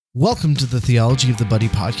Welcome to the Theology of the Buddy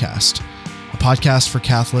podcast, a podcast for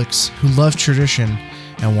Catholics who love tradition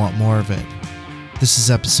and want more of it. This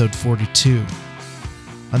is episode 42.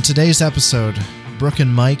 On today's episode, Brooke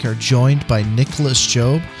and Mike are joined by Nicholas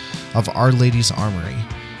Job of Our Lady's Armory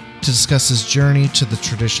to discuss his journey to the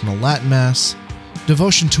traditional Latin Mass,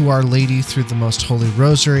 devotion to Our Lady through the Most Holy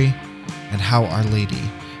Rosary, and how Our Lady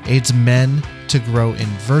aids men to grow in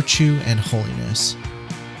virtue and holiness.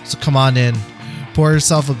 So come on in. Pour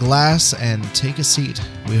yourself a glass and take a seat.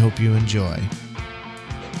 We hope you enjoy.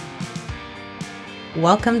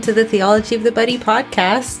 Welcome to the Theology of the Buddy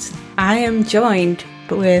podcast. I am joined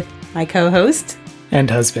with my co-host.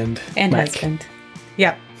 And husband. And Mike. husband.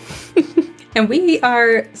 Yep. And we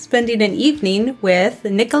are spending an evening with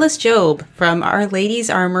Nicholas Job from Our Lady's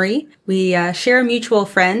Armory. We share a mutual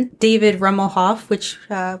friend, David Rummelhoff, which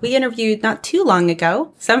we interviewed not too long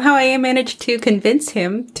ago. Somehow I managed to convince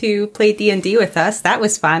him to play D&D with us. That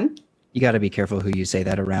was fun. You got to be careful who you say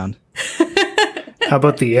that around. How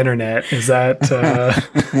about the internet? Is that...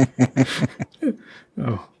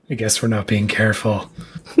 Oh, I guess we're not being careful.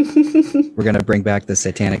 We're going to bring back the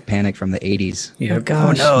satanic panic from the 80s. Yep. Oh,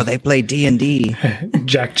 gosh. Oh no, they play D&D.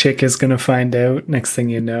 Jack Chick is going to find out. Next thing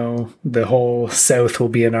you know, the whole South will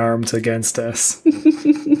be in arms against us. By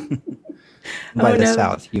the no.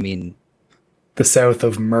 South, you mean... The South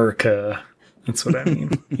of Merca. That's what I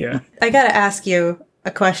mean. Yeah. I got to ask you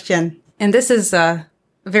a question, and this is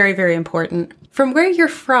very, very important. From where you're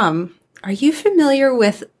from, are you familiar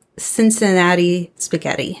with Cincinnati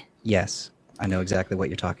spaghetti? Yes, I know exactly what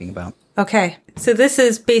you're talking about. Okay, so this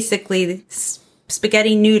is basically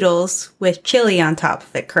spaghetti noodles with chili on top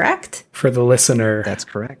of it, correct? For the listener, That's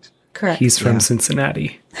correct. Correct. he's from Yeah.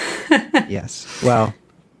 Cincinnati. Yes. Well,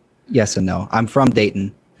 yes and no. I'm from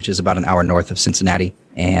Dayton, which is about an hour north of Cincinnati,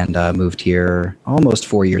 and moved here almost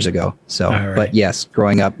 4 years ago. So, All right. But yes,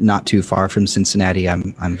 growing up not too far from Cincinnati,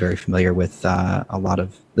 I'm very familiar with a lot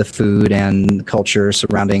of the food and culture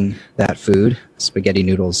surrounding that food. Spaghetti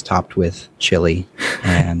noodles topped with chili,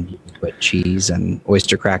 and you put cheese and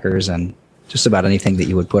oyster crackers and just about anything that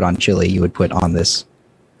you would put on chili, you would put on this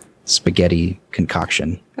spaghetti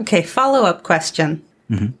concoction. Okay, follow-up question.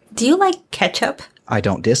 Mhm. Do you like ketchup? I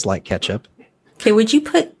don't dislike ketchup. Okay, would you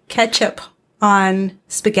put ketchup on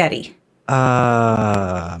spaghetti?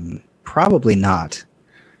 Probably not.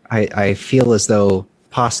 I feel as though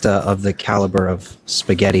pasta of the caliber of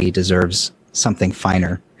spaghetti deserves something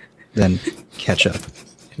finer than ketchup.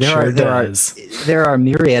 Sure does. There are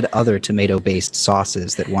myriad other tomato-based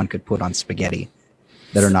sauces that one could put on spaghetti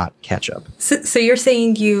that are not ketchup. So you're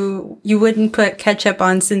saying you wouldn't put ketchup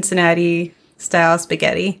on Cincinnati-style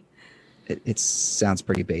spaghetti? It sounds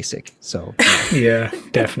pretty basic. So Yeah,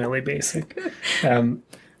 definitely basic.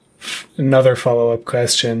 Another follow-up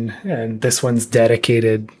question, and this one's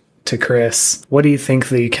dedicated to Chris. What do you think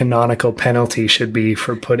the canonical penalty should be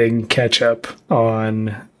for putting ketchup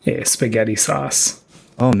on a spaghetti sauce?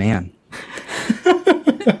 oh man.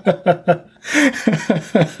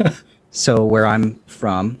 So where I'm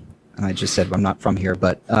from, and I just said I'm not from here,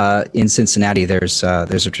 but in Cincinnati, there's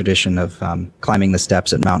a tradition of climbing the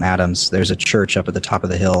steps at Mount Adams. There's a church up at the top of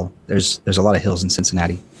the hill. There's a lot of hills in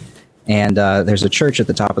Cincinnati, and there's a church at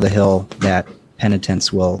the top of the hill that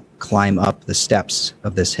penitents will climb up the steps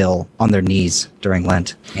of this hill on their knees during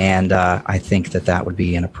Lent, and I think that would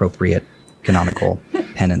be an appropriate canonical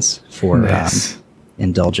penance for Nice.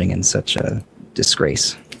 indulging in such a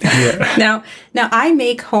disgrace. Yeah. Now I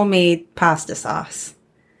make homemade pasta sauce,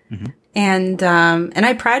 and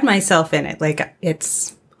I pride myself in it. Like,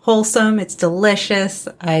 it's wholesome, it's delicious.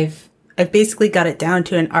 I've basically got it down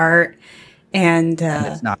to an art, and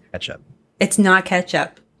It's not ketchup. it's not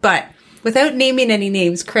ketchup. But without naming any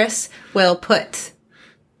names, Chris will put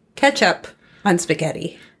ketchup on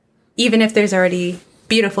spaghetti, even if there's already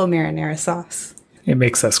beautiful marinara sauce. It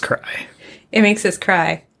makes us cry. It makes us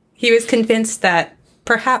cry. He was convinced that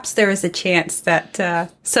perhaps there was a chance that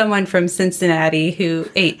someone from Cincinnati who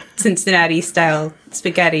ate Cincinnati-style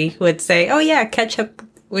spaghetti would say, oh yeah, ketchup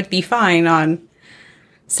would be fine on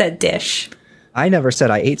said dish. I never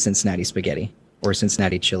said I ate Cincinnati spaghetti or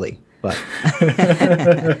Cincinnati chili, but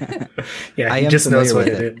Yeah, I he am just knows what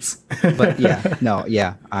familiar it with is. but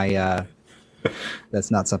yeah, I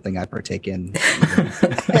that's not something I partake in,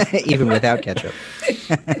 even without ketchup.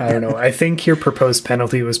 I don't know. I think your proposed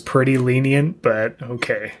penalty was pretty lenient, but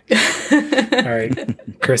okay. All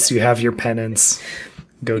right. Chris, you have your penance.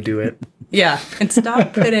 Go do it. Yeah, and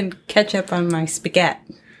stop putting ketchup on my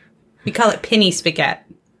spaghetti. We call it penny spaghetti.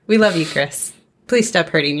 We love you, Chris. Please stop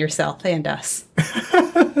hurting yourself and us.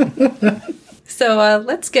 So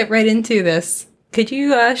let's get right into this. Could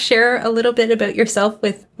you share a little bit about yourself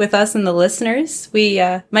with us and the listeners?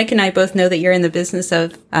 Mike and I both know that you're in the business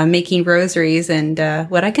of making rosaries and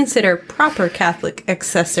what I consider proper Catholic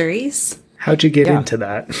accessories. How'd you get into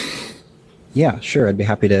that? Yeah, sure. I'd be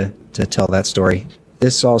happy to tell that story.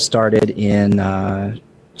 This all started in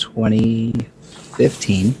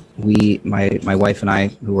 2015. My wife and I,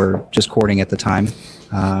 who were just courting at the time,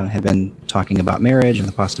 had been talking about marriage and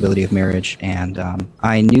the possibility of marriage. And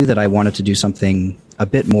I knew that I wanted to do something a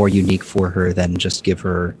bit more unique for her than just give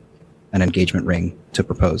her an engagement ring to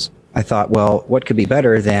propose. I thought, well, what could be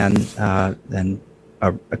better than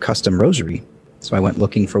a custom rosary? So I went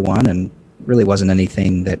looking for one, and really wasn't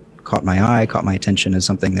anything that caught my attention as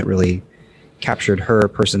something that really captured her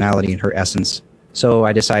personality and her essence. So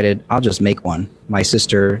I decided I'll just make one. My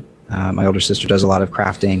sister, my older sister, does a lot of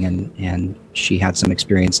crafting, and she had some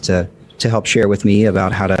experience to help share with me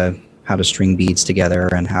about how to string beads together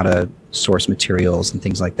and how to source materials and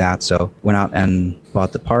things like that. So went out and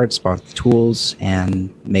bought the parts, bought the tools,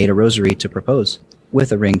 and made a rosary to propose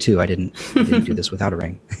with a ring too. I didn't do this without a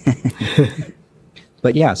ring.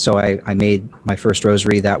 But yeah, so I made my first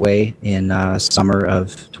rosary that way in summer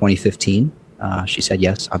of 2015. She said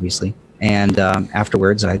yes, obviously. And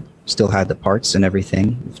afterwards, I still had the parts and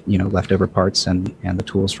everything, leftover parts and the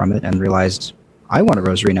tools from it, and realized I want a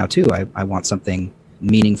rosary now too. I want something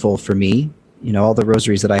meaningful for me. All the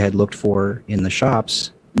rosaries that I had looked for in the shops,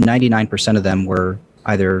 99% of them were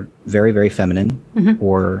either very, very feminine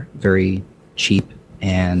or very cheap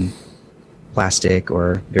and plastic,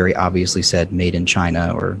 or very obviously said made in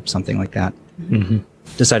China or something like that. Mm-hmm.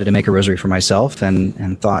 Decided to make a rosary for myself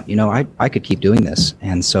and thought, I could keep doing this.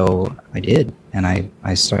 And so I did. And I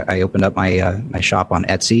opened up my shop on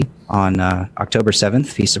Etsy on October 7th,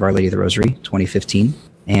 Feast of Our Lady of the Rosary, 2015.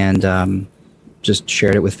 And just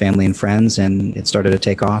shared it with family and friends, and it started to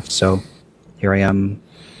take off. So here I am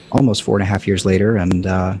almost 4.5 years later, and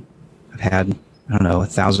I've had,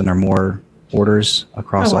 1,000 or more orders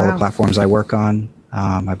across all the platforms I work on.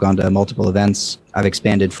 I've gone to multiple events. I've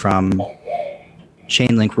expanded from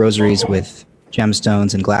chain link rosaries with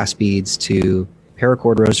gemstones and glass beads to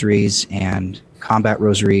paracord rosaries and combat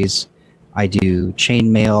rosaries. I do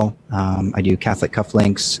chain mail. I do Catholic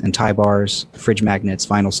cufflinks and tie bars, fridge magnets,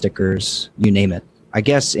 vinyl stickers, you name it. I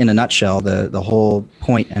guess in a nutshell, the whole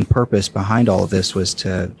point and purpose behind all of this was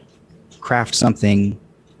to craft something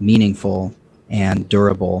meaningful and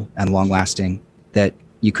durable and long-lasting that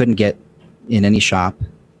you couldn't get in any shop.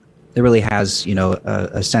 That really has,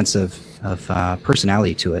 a sense of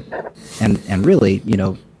personality to it. And really,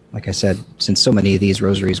 like I said, since so many of these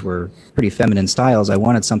rosaries were pretty feminine styles, I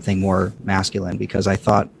wanted something more masculine, because I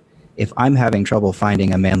thought, if I'm having trouble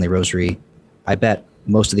finding a manly rosary, I bet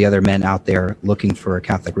most of the other men out there looking for a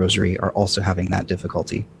Catholic rosary are also having that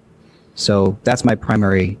difficulty. So that's my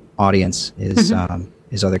primary audience is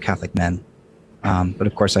other Catholic men. But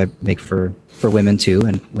of course, I make for women too,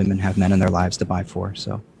 and women have men in their lives to buy for.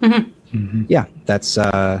 So yeah, that's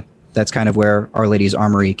kind of where Our Lady's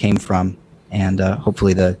Armory came from, and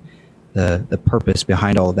hopefully the purpose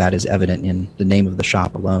behind all of that is evident in the name of the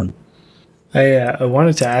shop alone. I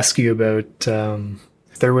wanted to ask you about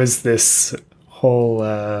there was this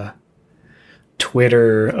whole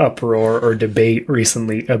Twitter uproar or debate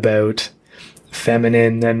recently about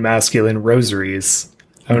feminine and masculine rosaries.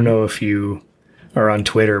 I don't know if you are on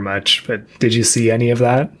Twitter much, but did you see any of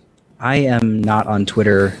that? I am not on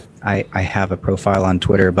Twitter. I have a profile on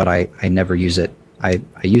Twitter, but I never use it. I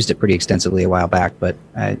used it pretty extensively a while back, but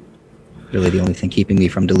really the only thing keeping me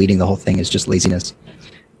from deleting the whole thing is just laziness.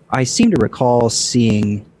 I seem to recall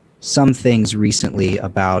seeing some things recently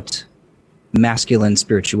about masculine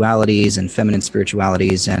spiritualities and feminine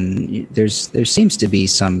spiritualities, and there seems to be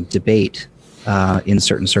some debate in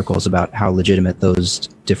certain circles about how legitimate those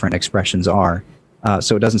different expressions are.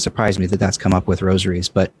 So it doesn't surprise me that that's come up with rosaries.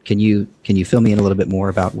 But can you fill me in a little bit more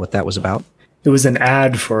about what that was about? It was an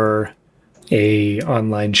ad for a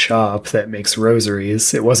online shop that makes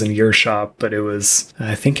rosaries. It wasn't your shop, but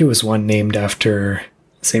I think it was one named after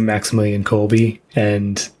St. Maximilian Kolbe,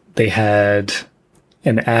 and they had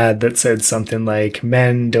an ad that said something like,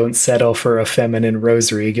 "Men, don't settle for a feminine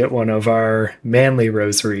rosary, get one of our manly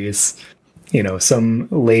rosaries." Some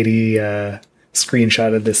lady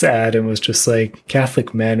screenshotted this ad and was just like,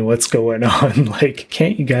 "Catholic men, what's going on? Like,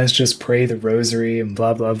 can't you guys just pray the rosary and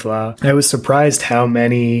blah, blah, blah." I was surprised how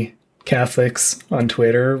many Catholics on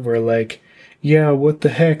Twitter were like, "Yeah, what the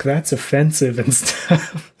heck? That's offensive," and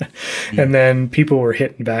stuff. And then people were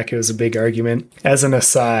hitting back. It was a big argument. As an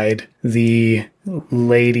aside, the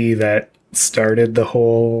lady that started the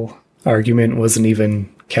whole argument wasn't even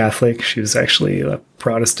Catholic. She was actually a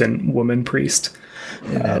Protestant woman priest.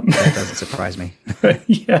 That doesn't surprise me.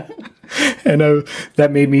 Yeah. And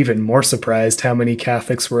that made me even more surprised how many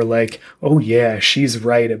Catholics were like, oh yeah, she's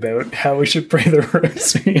right about how we should pray the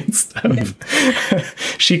rosary and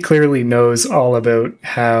stuff. She clearly knows all about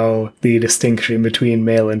how the distinction between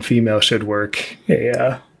male and female should work,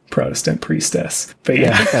 a Protestant priestess. But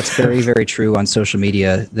yeah. I think that's very, very true on social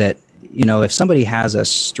media, that if somebody has a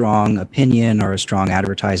strong opinion or a strong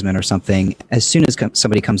advertisement or something, as soon as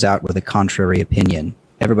somebody comes out with a contrary opinion,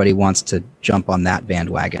 everybody wants to jump on that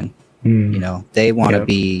bandwagon. They want to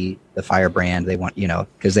be the firebrand. They want,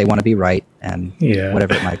 because they want to be right and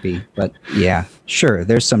whatever it might be. But yeah, sure,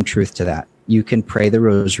 there's some truth to that. You can pray the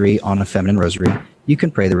rosary on a feminine rosary. You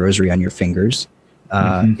can pray the rosary on your fingers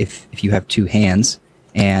if you have two hands.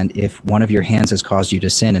 And if one of your hands has caused you to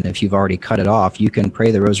sin, and if you've already cut it off, you can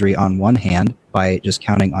pray the rosary on one hand by just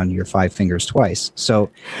counting on your 5 fingers twice. So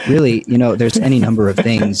really, there's any number of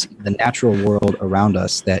things, the natural world around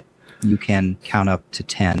us, that you can count up to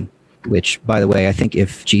 10, which, by the way, I think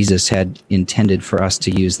if Jesus had intended for us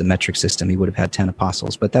to use the metric system, he would have had 10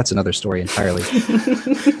 apostles, but that's another story entirely.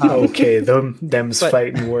 Okay, them's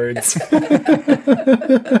fighting words.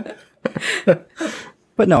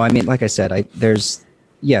 But no, I mean, like I said, there's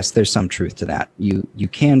some truth to that. You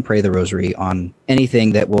can pray the rosary on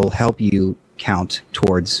anything that will help you count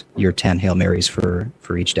towards your 10 Hail Marys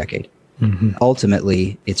for each decade.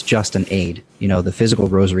 Ultimately, it's just an aid. The physical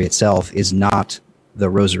rosary itself is not the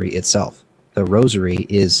rosary itself. The rosary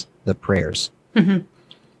is the prayers.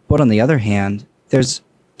 But on the other hand, there's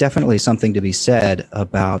definitely something to be said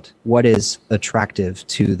about what is attractive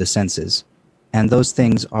to the senses. And those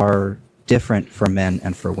things are different for men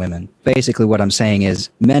and for women. Basically, what I'm saying is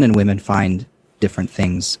men and women find different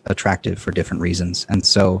things attractive for different reasons. And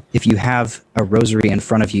so if you have a rosary in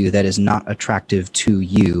front of you that is not attractive to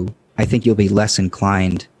you, I think you'll be less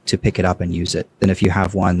inclined to pick it up and use it than if you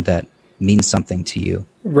have one that means something to you.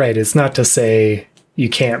 Right. It's not to say you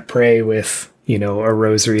can't pray with, a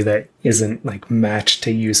rosary that isn't like matched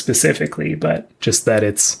to you specifically, but just that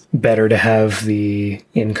it's better to have the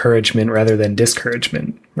encouragement rather than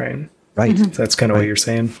discouragement, right? Right. So that's kind of what you're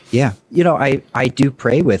saying. Yeah. I do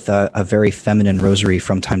pray with a very feminine rosary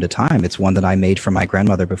from time to time. It's one that I made for my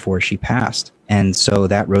grandmother before she passed. And so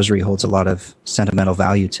that rosary holds a lot of sentimental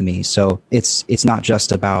value to me. So it's not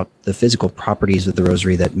just about the physical properties of the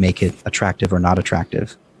rosary that make it attractive or not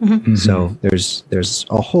attractive. So there's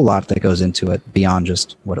a whole lot that goes into it beyond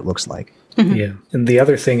just what it looks like. Yeah. And the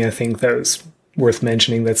other thing I think that was worth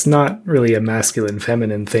mentioning that's not really a masculine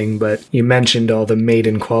feminine thing, but you mentioned all the made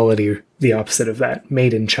in quality, the opposite of that,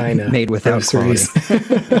 made in China. Made without quality.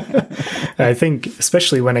 I think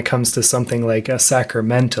especially when it comes to something like a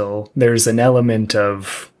sacramental, there's an element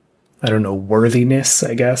of, worthiness,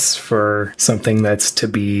 I guess, for something that's to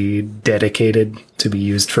be dedicated to be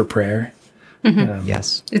used for prayer.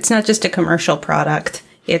 Yes. It's not just a commercial product.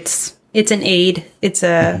 It's an aid. It's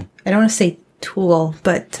I don't want to say tool,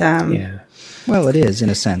 but Well, it is in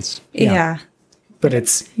a sense. Yeah. But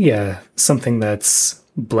it's, something that's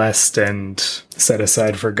blessed and set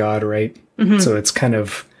aside for God, right? So it's kind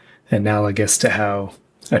of analogous to how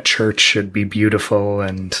a church should be beautiful,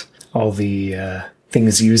 and all the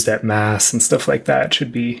things used at Mass and stuff like that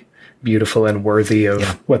should be beautiful and worthy of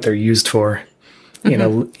what they're used for, in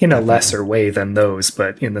a lesser way than those,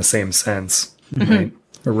 but in the same sense. Right?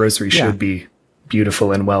 A rosary should be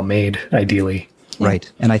beautiful and well made, ideally.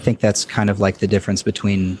 Right. And I think that's kind of like the difference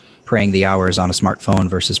between praying the hours on a smartphone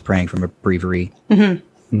versus praying from a breviary.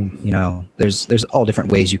 There's all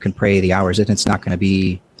different ways you can pray the hours, and it's not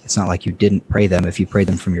like you didn't pray them if you prayed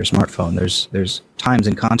them from your smartphone. There's times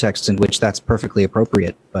and contexts in which that's perfectly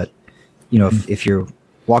appropriate. But, if you're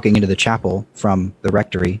walking into the chapel from the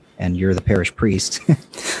rectory and you're the parish priest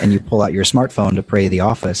and you pull out your smartphone to pray the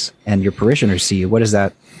office and your parishioners see you, what is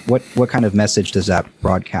that? What kind of message does that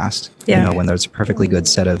broadcast? When there's a perfectly good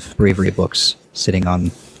set of breviary books sitting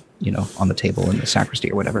on the table in the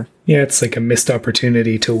sacristy or whatever. Yeah, it's like a missed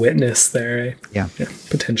opportunity to witness there. Yeah,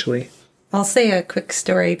 potentially. I'll say a quick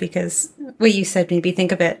story because what you said made me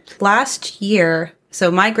think of it. Last year, so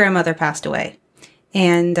my grandmother passed away,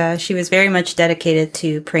 and she was very much dedicated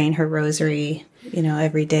to praying her rosary,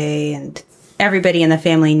 every day, and everybody in the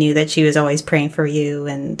family knew that she was always praying for you,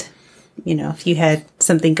 and if you had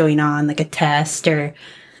something going on, like a test, or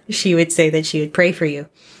she would say that she would pray for you.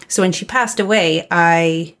 So when she passed away,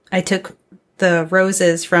 I took the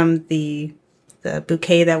roses from the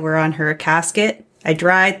bouquet that were on her casket. I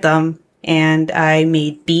dried them, and I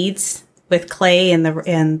made beads with clay and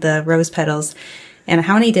the rose petals. And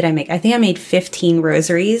how many did I make? I think I made 15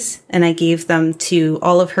 rosaries, and I gave them to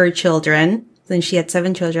all of her children. then she had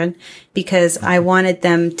 7 children, because I wanted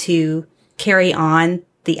them to carry on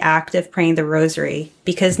the act of praying the rosary,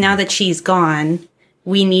 because now that she's gone,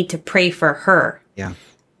 we need to pray for her. Yeah.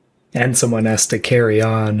 And someone has to carry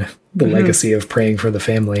on the legacy of praying for the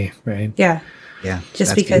family, right? Yeah. Yeah.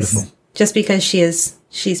 Just that's because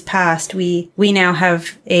she's passed, we now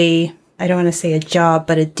have I don't want to say a job,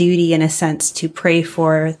 but a duty in a sense to pray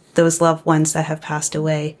for those loved ones that have passed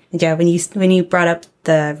away. And yeah, when you brought up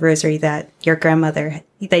the rosary that you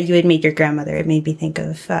had made your grandmother, it made me think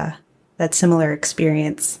of that similar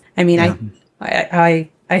experience. I mean, yeah.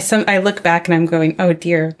 I look back and I'm going, oh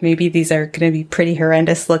dear, maybe these are going to be pretty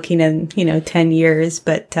horrendous looking in 10 years,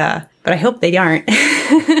 but I hope they aren't,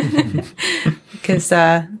 because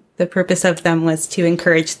the purpose of them was to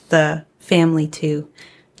encourage the family to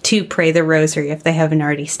pray the rosary if they haven't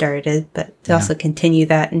already started, but to also continue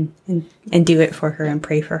that and do it for her and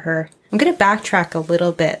pray for her. I'm going to backtrack a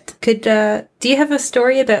little bit. Do you have a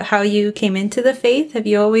story about how you came into the faith? Have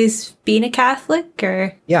you always been a Catholic,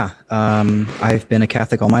 or? Yeah, I've been a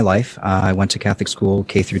Catholic all my life. I went to Catholic school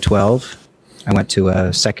K through 12. I went to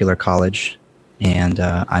a secular college, and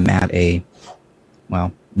I'm at a,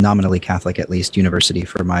 nominally Catholic at least, university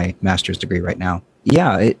for my master's degree right now.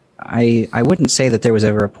 Yeah, I wouldn't say that there was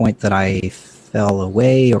ever a point that I fell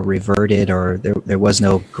away or reverted, or there was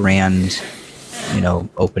no grand,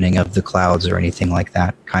 opening of the clouds or anything like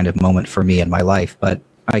that kind of moment for me in my life. But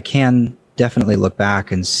I can definitely look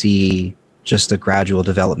back and see just a gradual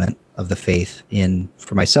development of the faith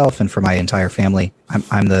for myself and for my entire family.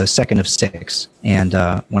 I'm the second of 6, and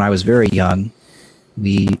when I was very young,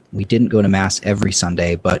 we didn't go to Mass every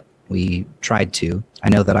Sunday, but we tried to. I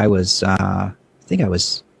know that I was, I think I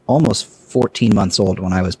was almost 14 months old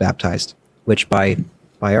when I was baptized, which by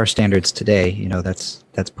our standards today,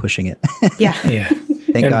 that's pushing it. Yeah. Yeah.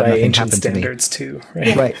 Thank and God by nothing ancient happened standards to me. too,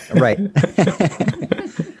 right? Right.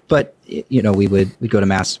 But we'd go to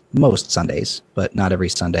Mass most Sundays, but not every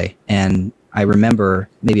Sunday. And I remember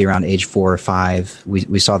maybe around age 4 or 5,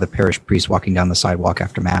 we saw the parish priest walking down the sidewalk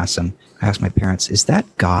after Mass, and I asked my parents, "Is that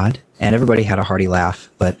God?" And everybody had a hearty laugh,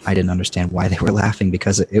 but I didn't understand why they were laughing,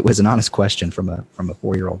 because it was an honest question from a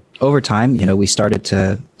 4-year-old. Over time, we started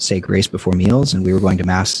to say grace before meals, and we were going to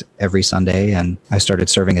Mass every Sunday, and I started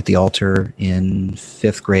serving at the altar in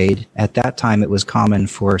 5th grade. At that time, it was common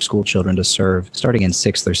for school children to serve starting in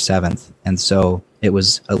 6th or 7th, and so it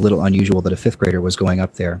was a little unusual that a 5th grader was going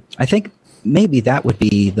up there. I think maybe that would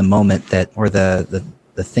be the moment or the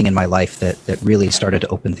thing in my life that really started to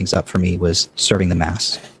open things up for me, was serving the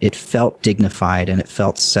Mass. It felt dignified and it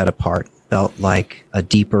felt set apart, felt like a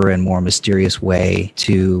deeper and more mysterious way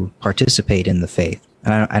to participate in the faith.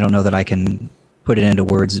 And I don't know that I can put it into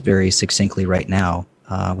words very succinctly right now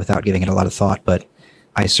without giving it a lot of thought, but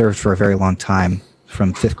I served for a very long time,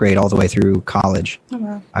 from 5th grade all the way through college. Oh,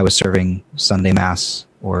 wow. I was serving Sunday Mass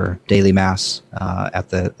or daily Mass at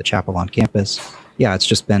the chapel on campus. Yeah, it's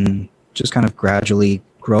just been kind of gradually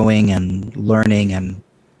growing and learning and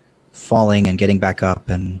falling and getting back up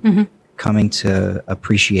and coming to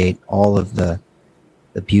appreciate all of the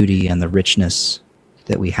beauty and the richness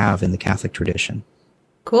that we have in the Catholic tradition.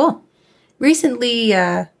 Cool. Recently,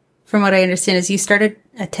 from what I understand, is you started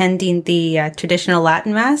attending the traditional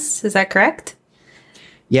Latin Mass. Is that correct?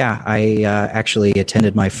 Yeah, I actually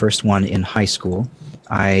attended my first one in high school.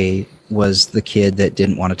 I was the kid that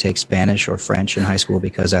didn't want to take Spanish or French in high school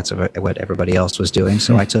because that's what everybody else was doing,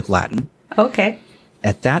 so I took Latin. Okay.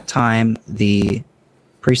 At that time, the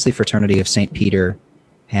Priestly Fraternity of St. Peter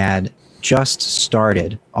had just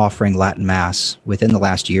started offering Latin Mass within the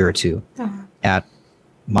last year or two at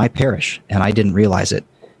my parish, and I didn't realize it.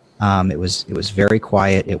 It was very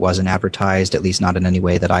quiet. It wasn't advertised, at least not in any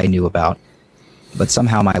way that I knew about. But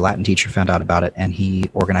somehow my Latin teacher found out about it, and he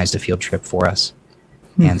organized a field trip for us.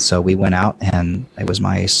 And so we went out, and it was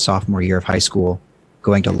my sophomore year of high school,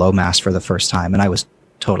 going to Low Mass for the first time, and I was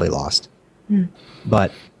totally lost.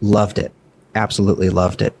 But loved it, absolutely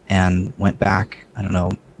loved it, and went back, I don't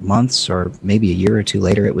know, months or maybe a year or two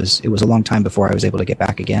later. It was a long time before I was able to get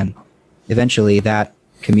back again. Eventually, that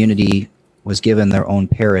community was given their own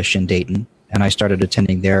parish in Dayton, and I started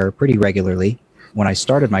attending there pretty regularly. When I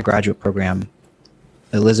started my graduate program,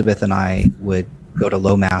 Elizabeth and I would go to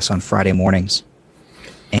Low Mass on Friday mornings,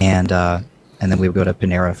 and then we would go to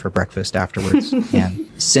Panera for breakfast afterwards. And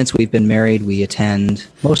since we've been married, we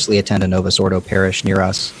mostly attend a Novus Ordo parish near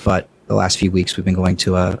us, but the last few weeks we've been going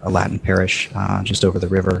to a Latin parish just over the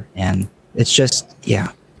river. And it's just,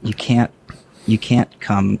 you can't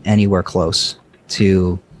come anywhere close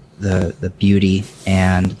to the beauty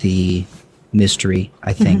and the mystery,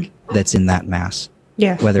 I think, that's in that Mass.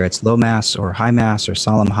 Yeah. Whether it's Low Mass or High Mass or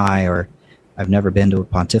Solemn High or I've never been to a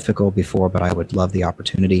pontifical before, but I would love the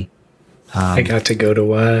opportunity. I got to go to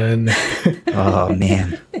one. Oh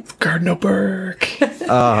man, Cardinal Burke.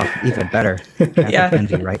 oh, even better. Catholic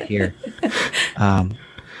envy right here.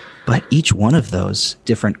 But each one of those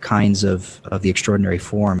different kinds of the extraordinary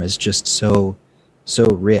form is just so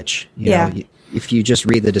rich. You know, if you just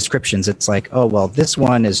read the descriptions, it's like, oh well, this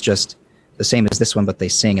one is just the same as this one, but they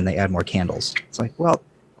sing and they add more candles. It's like, well,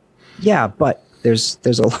 yeah, but there's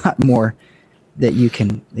a lot more that you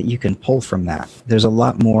can pull from that. There's a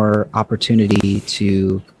lot more opportunity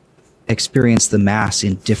to experience the Mass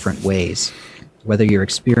in different ways, whether you're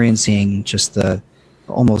experiencing just the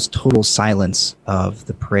almost total silence of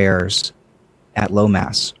the prayers at low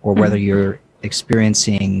Mass, or whether you're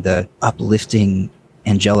experiencing the uplifting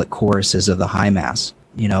angelic choruses of the high Mass.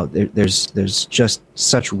 You know, there's just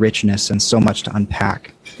such richness and so much to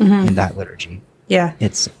unpack in that liturgy. Yeah.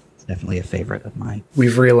 It's definitely a favorite of mine.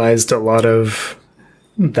 We've realized a lot of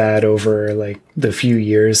that over like the few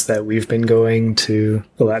years that we've been going to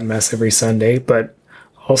the Latin Mass every Sunday, but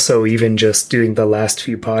also even just doing the last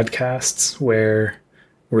few podcasts where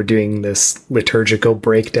we're doing this liturgical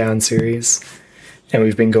breakdown series, and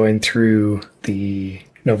we've been going through the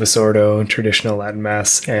Novus Ordo, traditional Latin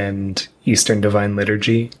Mass, and Eastern Divine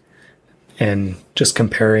Liturgy, and just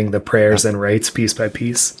comparing the prayers and rites piece by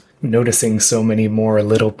piece, noticing so many more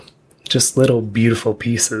little beautiful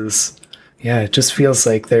pieces. Yeah, it just feels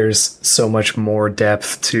like there's so much more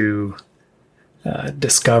depth to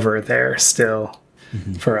discover there still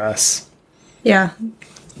for us. Yeah.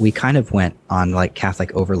 We kind of went on like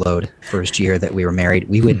Catholic overload first year that we were married.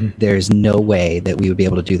 We would there's no way that we would be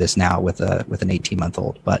able to do this now with an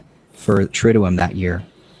 18-month-old. But for Triduum that year,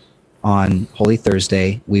 on Holy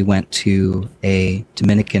Thursday, we went to a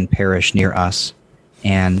Dominican parish near us,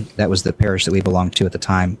 and that was the parish that we belonged to at the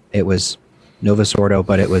time. It was Novus Ordo,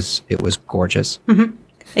 but it was gorgeous.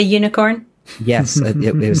 A unicorn? Yes,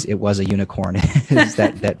 it was a unicorn. It was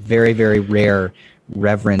that very, very rare,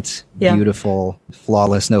 reverent, beautiful,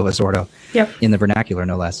 flawless Novus Ordo. Yep. In the vernacular,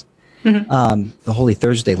 no less. The Holy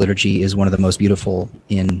Thursday liturgy is one of the most beautiful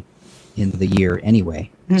in the year anyway.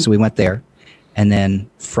 So we went there. And then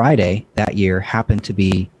Friday that year happened to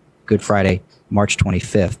be Good Friday, March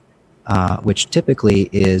 25th, which typically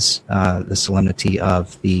is the solemnity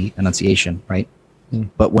of the Annunciation, right?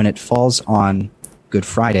 But when it falls on Good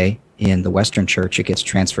Friday in the Western Church, it gets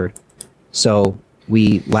transferred. So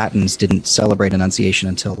we Latins didn't celebrate Annunciation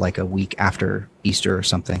until like a week after Easter or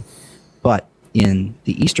something. But in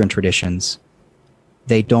the Eastern traditions,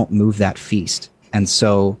 they don't move that feast. And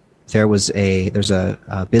so there's a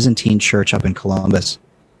Byzantine church up in Columbus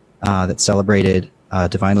that celebrated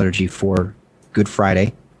Divine Liturgy for Good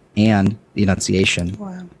Friday and the Annunciation,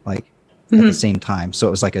 at the same time. So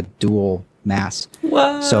it was like a dual Mass.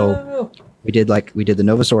 Whoa. So we did the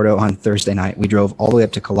Novus Ordo on Thursday night. We drove all the way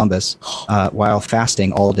up to Columbus while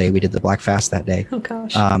fasting all day. We did the Black Fast that day. Oh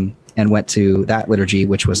gosh. And went to that liturgy,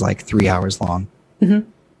 which was like 3 hours long, and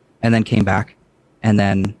then came back. And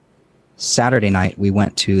then Saturday night, we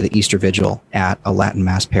went to the Easter Vigil at a Latin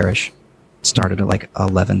Mass parish. It started at like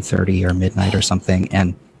 11:30 or midnight or something.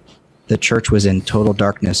 And the church was in total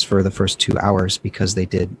darkness for the first 2 hours because they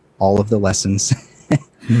did all of the lessons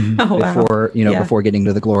before getting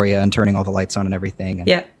to the Gloria and turning all the lights on and everything.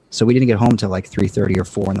 And so we didn't get home till like 3:30 or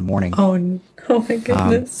 4 in the morning. Oh my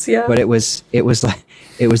goodness. But it was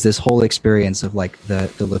this whole experience of like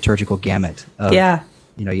the liturgical gamut of,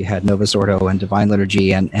 you had Novus Ordo and Divine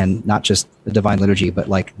Liturgy and not just the Divine Liturgy, but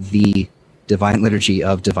like the Divine Liturgy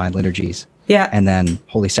of Divine Liturgies. Yeah. And then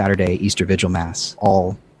Holy Saturday, Easter Vigil Mass,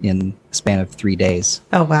 all in the span of 3 days.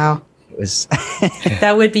 Oh, wow. It was...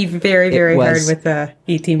 that would be very, very hard with a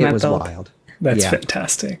 18-month-old. It was wild. That's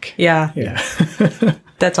fantastic. Yeah.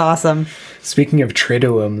 That's awesome. Speaking of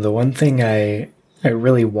Triduum, the one thing I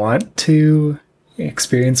really want to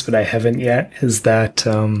experience, but I haven't yet, is that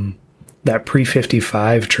that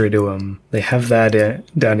pre-55 Triduum. They have that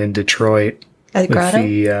down in Detroit. At the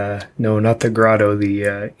Grotto? No, not the Grotto.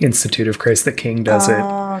 The Institute of Christ the King does it.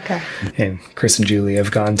 Oh, okay. And Chris and Julie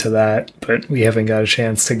have gone to that, but we haven't got a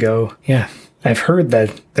chance to go. Yeah, I've heard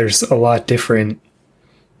that there's a lot different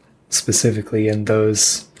specifically in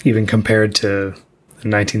those, even compared to the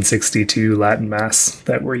 1962 Latin Mass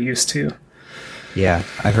that we're used to. Yeah,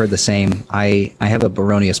 I've heard the same. I have a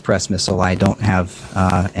Baronius Press missal. I don't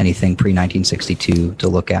have anything pre-1962 to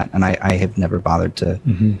look at, and I have never bothered to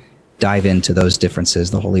dive into those differences.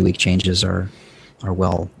 The Holy Week changes are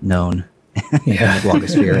well known in the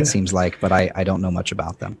blogosphere, it seems like, but I don't know much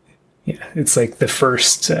about them. Yeah, it's like the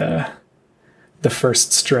first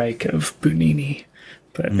strike of Bunini,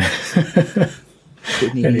 but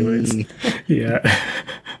Anyways, yeah.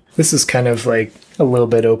 This is kind of like a little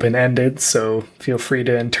bit open-ended, so feel free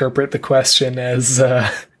to interpret the question as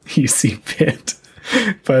you see fit.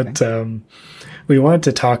 But we wanted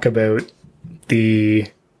to talk about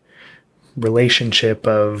the relationship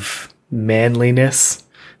of manliness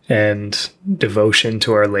and devotion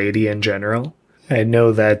to Our Lady in general. I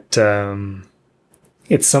know that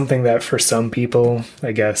it's something that for some people,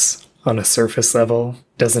 I guess, on a surface level,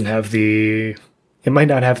 it might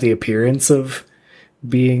not have the appearance of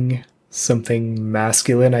being something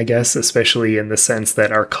masculine, I guess, especially in the sense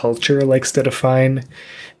that our culture likes to define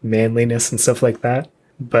manliness and stuff like that.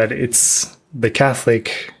 But it's the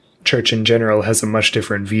Catholic Church in general has a much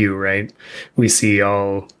different view, right? We see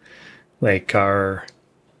all like our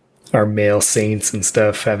male saints and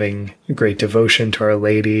stuff having great devotion to Our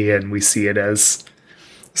Lady, and we see it as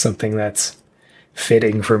something that's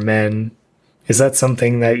fitting for men. Is that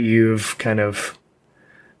something that you've kind of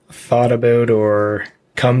thought about or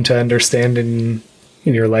come to understand in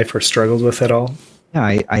your life or struggled with at all?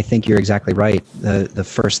 Yeah, I think you're exactly right. The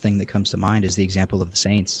first thing that comes to mind is the example of the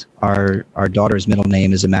saints. Our daughter's middle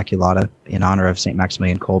name is Immaculata in honor of St.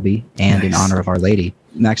 Maximilian Kolbe and in honor of Our Lady.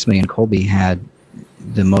 Maximilian Kolbe had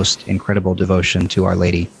the most incredible devotion to Our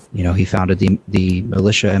Lady. You know, he founded the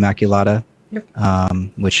Militia Immaculata,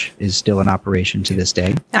 which is still in operation to this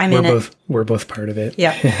day. We're both part of it.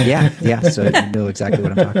 Yeah. Yeah. So you know exactly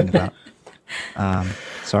what I'm talking about.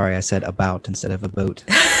 Sorry, I said about instead of a boat.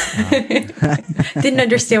 Didn't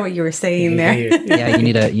understand what you were saying there. Yeah,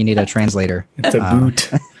 you need a translator. It's a boot.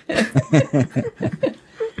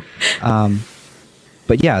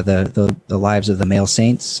 But yeah, the lives of the male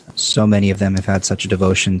saints, so many of them have had such a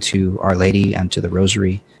devotion to Our Lady and to the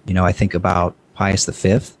Rosary. You know, I think about Pius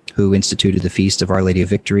V, who instituted the Feast of Our Lady of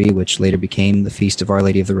Victory, which later became the Feast of Our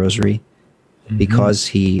Lady of the Rosary, because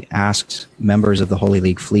he asked members of the Holy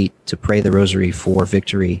League fleet to pray the Rosary for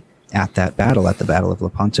victory at that battle, at the Battle of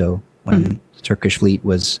Lepanto, when the Turkish fleet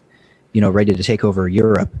was, ready to take over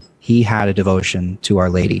Europe. He had a devotion to Our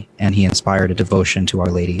Lady, and he inspired a devotion to Our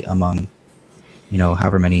Lady among,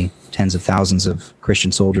 however many tens of thousands of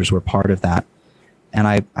Christian soldiers were part of that. And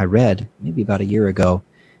I read, maybe about a year ago,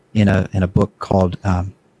 in a book called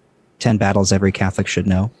 10 Battles Every Catholic Should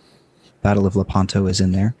Know. Battle of Lepanto is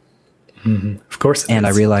in there. Of course it and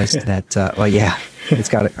is. I realized that, it's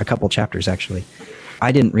got a couple chapters, actually.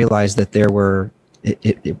 I didn't realize that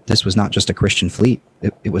this was not just a Christian fleet.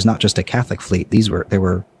 It was not just a Catholic fleet. There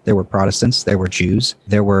were Protestants, there were Jews,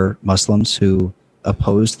 there were Muslims who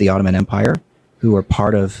opposed the Ottoman Empire, who were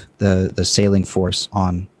part of the sailing force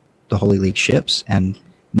on the Holy League ships, and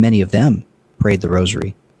many of them prayed the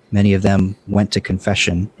Rosary. Many of them went to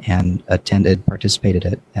confession and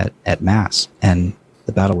participated at Mass, and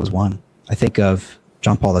the battle was won. I think of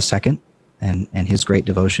John Paul II and his great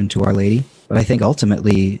devotion to Our Lady, but I think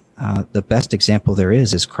ultimately the best example there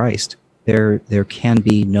is Christ. There can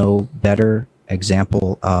be no better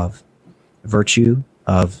example of virtue,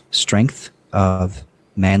 of strength, of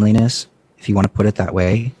manliness, if you want to put it that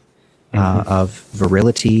way, of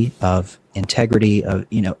virility, of integrity, of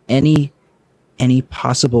any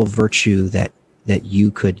possible virtue that you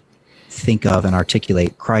could think of and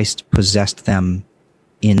articulate. Christ possessed them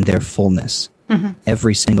in their fullness,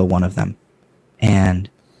 every single one of them. And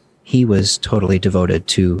he was totally devoted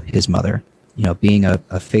to his mother. Being a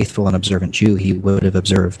faithful and observant Jew, he would have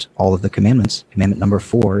observed all of the commandments. Commandment number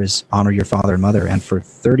 4 is honor your father and mother. And for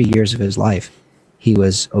 30 years of his life, he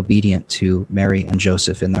was obedient to Mary and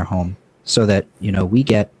Joseph in their home. So that, we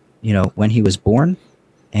get, when he was born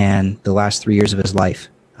and the last 3 years of his life,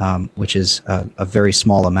 which is a very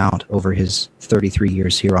small amount over his 33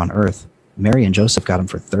 years here on earth. Mary and Joseph got him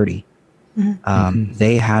for 30.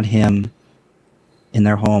 They had him in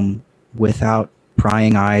their home without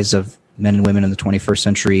prying eyes of men and women in the 21st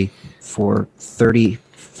century for 30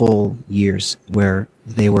 full years, where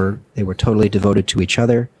they were totally devoted to each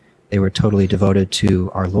other. They were totally devoted to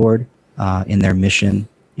our Lord in their mission.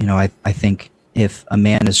 I think if a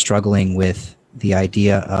man is struggling with the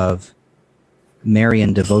idea of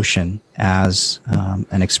Marian devotion as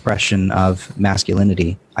an expression of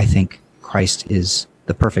masculinity, I think Christ is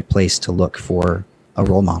the perfect place to look for a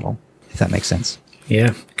role model, if that makes sense.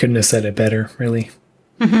 Yeah, couldn't have said it better, really.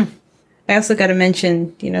 I also got to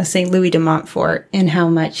mention, St. Louis de Montfort and how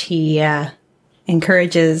much he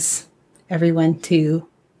encourages everyone to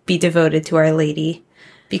be devoted to Our Lady,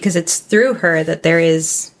 because it's through her that there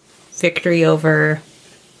is victory over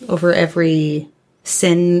every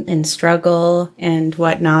sin and struggle and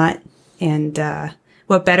whatnot. And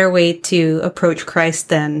what better way to approach Christ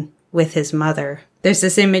than with his mother? there's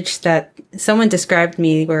this image that someone described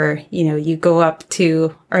me where, you go up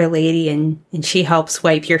to Our Lady and she helps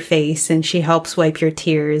wipe your face and she helps wipe your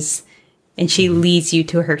tears and she leads you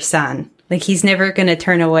to her son. Like, he's never going to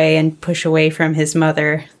turn away and push away from his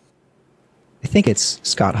mother. I think it's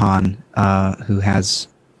Scott Hahn who has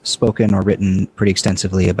spoken or written pretty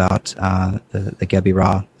extensively about the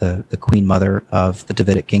Gebirah, the queen mother of the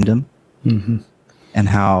Davidic kingdom, and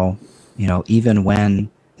how, even when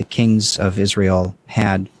the kings of Israel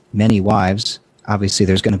had many wives, obviously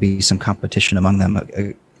there's going to be some competition among them,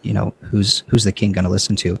 who's the king going to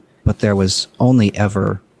listen to? But there was only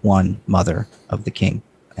ever one mother of the king.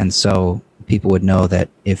 And so people would know that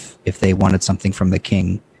if they wanted something from the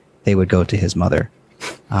king, they would go to his mother,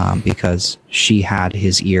 because she had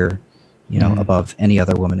his ear, above any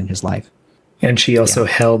other woman in his life. And she also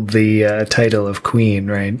held the title of queen,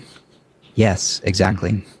 right? Yes,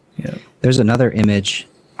 exactly. Yeah. There's another image.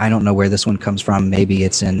 I don't know where this one comes from. Maybe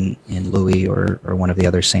it's in Louis or one of the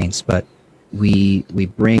other saints, but we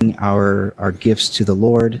bring our gifts to the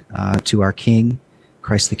Lord, to our King.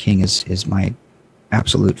 Christ the King is my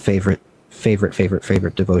absolute favorite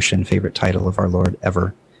devotion, favorite title of our Lord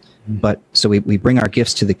ever. But so we bring our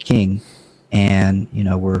gifts to the King, and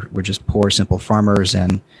we're just poor, simple farmers,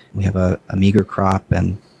 and we have a meager crop,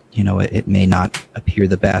 and it may not appear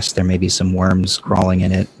the best. There may be some worms crawling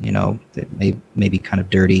in it. It may be kind of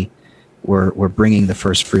dirty. We're bringing the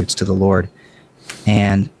first fruits to the Lord,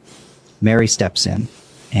 and Mary steps in,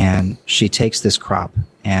 and she takes this crop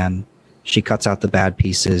and she cuts out the bad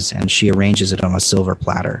pieces and she arranges it on a silver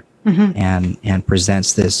platter, and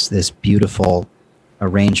presents this beautiful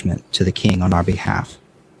arrangement to the King on our behalf.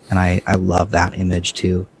 And I love that image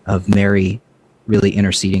too, of Mary really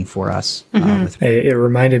interceding for us. It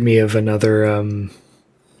reminded me of another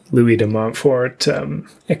Louis de Montfort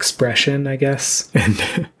expression, I guess.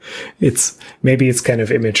 And it's kind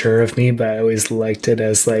of immature of me, but I always liked it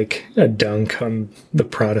as like a dunk on the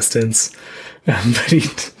Protestants.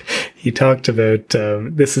 But he talked about,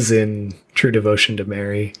 this is in True Devotion to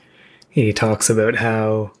Mary. He talks about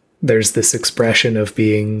how there's this expression of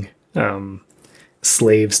being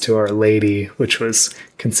slaves to Our Lady, which was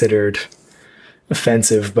considered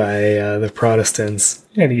offensive by the Protestants.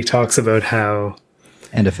 And he talks about how...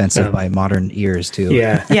 And offensive by modern ears, too.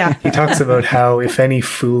 Yeah. Yeah. He talks about how if any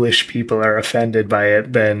foolish people are offended by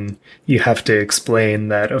it, then you have to explain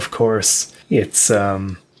that, of course, it's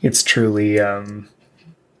truly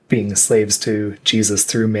being slaves to Jesus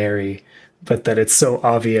through Mary, but that it's so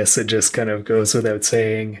obvious it just kind of goes without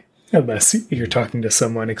saying, unless you're talking to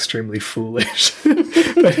someone extremely foolish.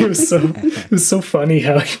 But it was so funny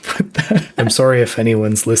how he put that. I'm sorry if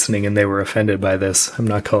anyone's listening and they were offended by this. I'm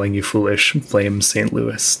not calling you foolish. Blame St.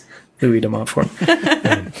 Louis de Montfort.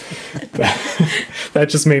 That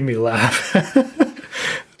just made me laugh.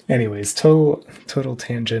 Anyways, total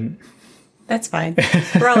tangent. That's fine.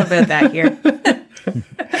 We're all about that here.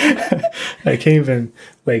 I can't even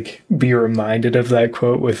be reminded of that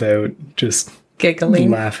quote without just giggling,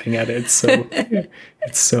 laughing at it. So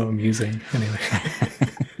it's so amusing. Anyway.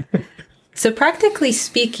 So practically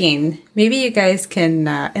speaking, maybe you guys can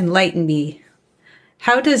enlighten me.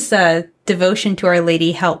 How does devotion to Our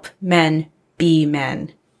Lady help men be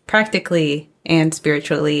men, practically and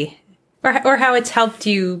spiritually, or how it's helped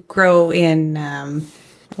you grow in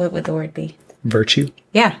what would the word be? Virtue.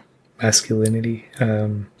 Yeah. Masculinity.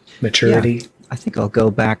 Maturity. Yeah. I think I'll go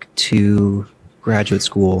back to graduate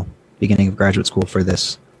school, beginning of graduate school for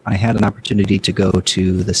this. I had an opportunity to go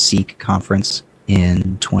to the Seek conference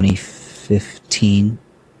in 2015.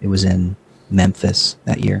 It was in Memphis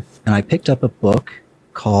that year. And I picked up a book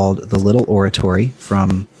called The Little Oratory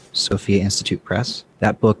from Sophia Institute Press.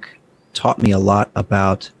 That book taught me a lot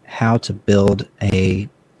about how to build a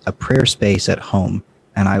prayer space at home.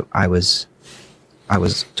 And I was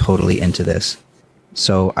totally into this.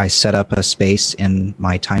 So I set up a space in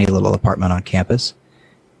my tiny little apartment on campus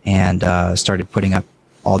and started putting up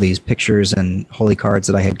all these pictures and holy cards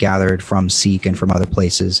that I had gathered from Seek and from other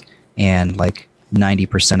places. And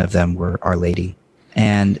 90% of them were Our Lady.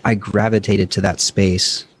 And I gravitated to that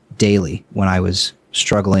space daily when I was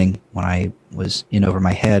struggling, when I was in over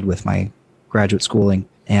my head with my graduate schooling.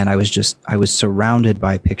 And I was surrounded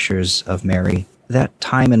by pictures of Mary. That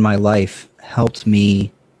time in my life helped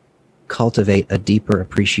me cultivate a deeper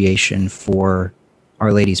appreciation for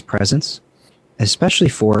Our Lady's presence, especially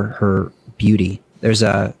for her beauty. There's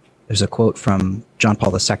a quote from John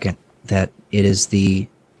Paul II that it is the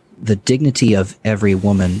dignity of every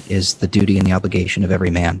woman is the duty and the obligation of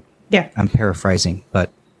every man. Yeah. I'm paraphrasing,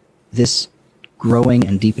 but this growing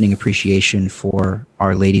and deepening appreciation for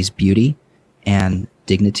Our Lady's beauty and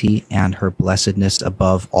dignity and her blessedness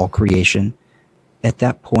above all creation. At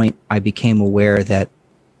that point, I became aware that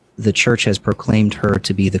the church has proclaimed her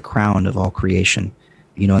to be the crown of all creation.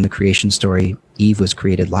 You know, in the creation story, Eve was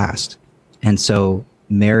created last. And so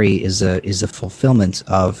Mary is a fulfillment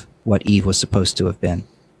of what Eve was supposed to have been.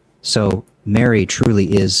 So Mary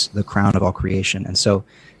truly is the crown of all creation. And so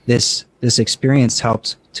this experience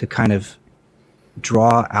helped to kind of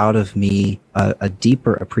draw out of me a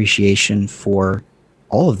deeper appreciation for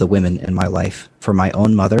all of the women in my life, for my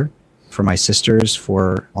own mother, for my sisters,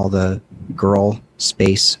 for all the girl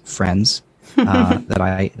space friends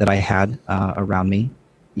that I had around me.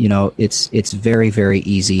 You know, it's very, very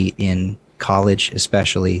easy in college,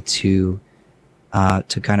 especially, to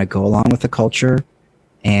kind of go along with the culture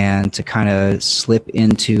and to kind of slip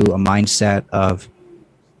into a mindset of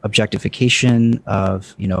objectification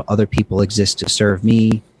of, you know, other people exist to serve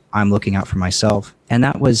me. I'm looking out for myself. And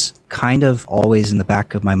that was kind of always in the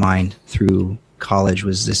back of my mind through college,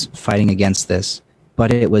 was this fighting against this.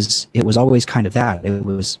 But it was always kind of that. It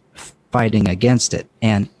was fighting against it.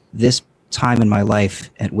 And this time in my life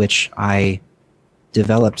at which I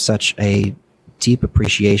developed such a deep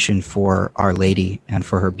appreciation for Our Lady and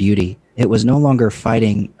for her beauty, it was no longer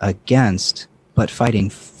fighting against, but fighting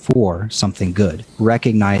for something good,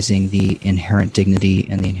 recognizing the inherent dignity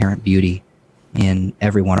and the inherent beauty in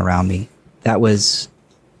everyone around me. That was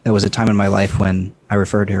a time in my life when I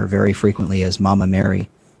referred to her very frequently as Mama Mary,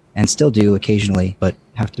 and still do occasionally, but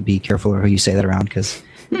have to be careful who you say that around, because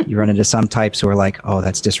you run into some types who are like, oh,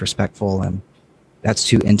 that's disrespectful and that's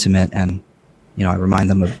too intimate. And, you know, I remind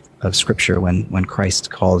them of scripture when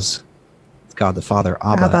Christ calls God the Father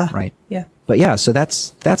Abba, right? Yeah. But yeah, so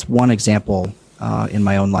that's one example in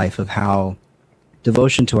my own life of how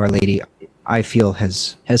devotion to Our Lady, I feel,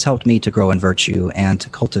 has helped me to grow in virtue and to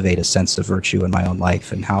cultivate a sense of virtue in my own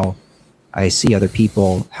life and how I see other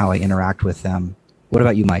people, how I interact with them. What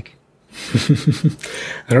about you, Mike?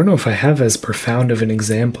 I don't know if I have as profound of an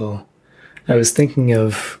example. I was thinking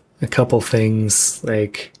of a couple things,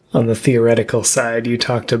 like on the theoretical side, you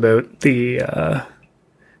talked about the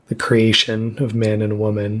creation of man and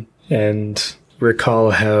woman, and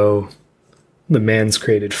recall how the man's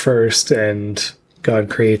created first and God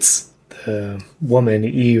creates the woman,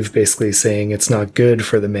 Eve, basically saying it's not good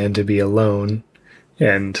for the man to be alone,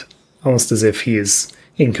 and almost as if he is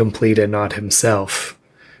incomplete and not himself,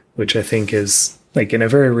 which I think is, like, in a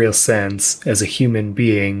very real sense, as a human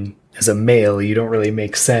being, as a male, you don't really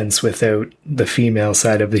make sense without the female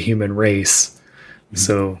side of the human race. Mm-hmm.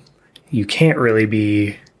 So you can't really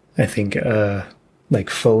be, I think, like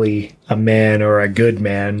fully a man or a good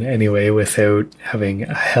man anyway without having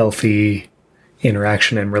a healthy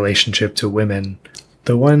interaction and relationship to women.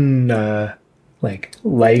 The one like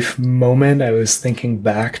life moment I was thinking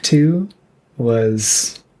back to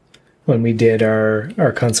was when we did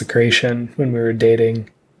our consecration when we were dating.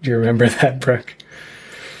 Do you remember that, Brooke?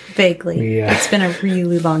 Vaguely. It's been a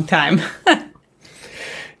really long time.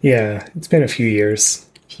 Yeah, it's been a few years.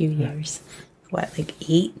 What, like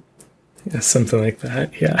 8? Yeah, something like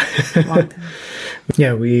that. Yeah. Long time.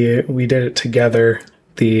 Yeah, we did it together.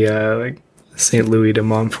 The like St. Louis de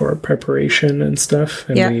Montfort preparation and stuff,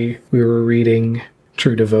 and we were reading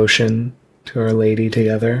True Devotion to Our Lady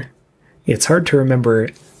together. It's hard to remember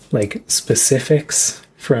like specifics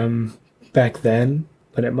from back then,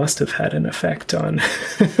 but it must have had an effect on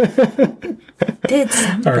did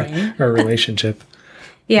something our relationship.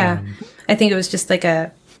 Yeah, I think it was just like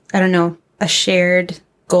a shared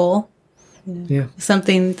goal. Yeah,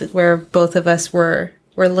 something where both of us were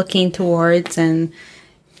looking towards and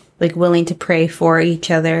like willing to pray for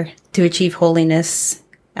each other to achieve holiness,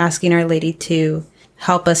 asking Our Lady to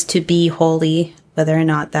help us to be holy, whether or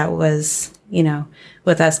not that was, you know,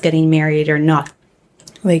 with us getting married or not.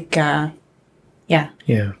 Like, yeah.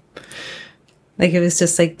 Like, it was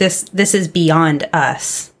just like, this is beyond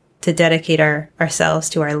us to dedicate ourselves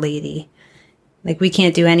to Our Lady. Like, we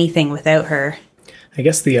can't do anything without her. I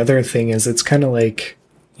guess the other thing is it's kind of like,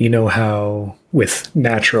 you know, how with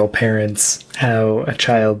natural parents, how a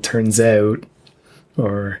child turns out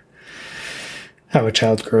or how a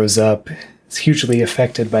child grows up is hugely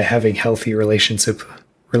affected by having healthy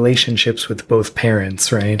relationships with both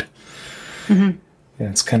parents, right? Mm-hmm. Yeah,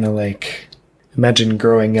 it's kind of like, imagine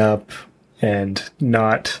growing up and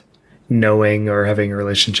not knowing or having a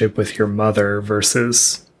relationship with your mother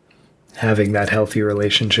versus having that healthy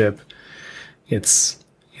relationship. It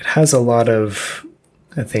has a lot of,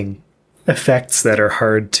 I think, effects that are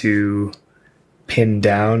hard to pin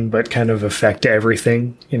down, but kind of affect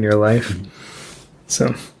everything in your life.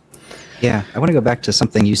 So, yeah, I want to go back to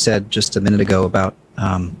something you said just a minute ago about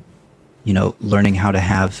learning how to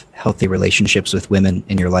have healthy relationships with women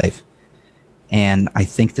in your life. And I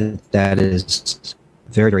think that is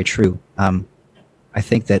very, very true. I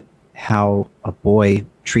think that how a boy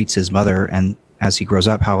treats his mother, and as he grows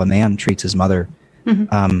up, how a man treats his mother,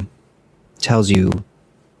 tells you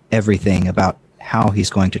everything about how he's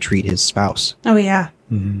going to treat his spouse. Oh, yeah.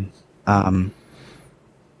 And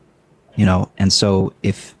so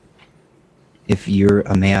if you're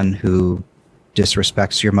a man who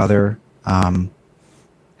disrespects your mother,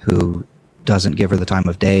 who doesn't give her the time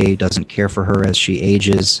of day, doesn't care for her as she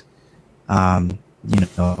ages, all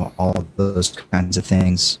of those kinds of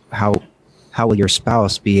things, how will your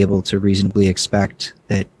spouse be able to reasonably expect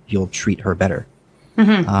that you'll treat her better?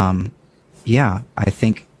 I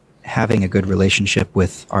think having a good relationship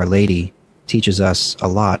with Our Lady teaches us a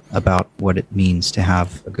lot about what it means to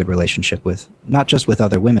have a good relationship with, not just with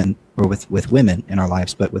other women or with women in our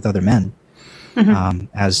lives, but with other men,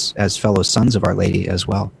 as fellow sons of Our Lady as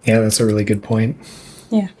well. Yeah, that's a really good point.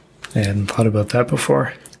 Yeah. I hadn't thought about that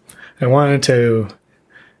before. I wanted to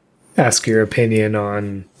ask your opinion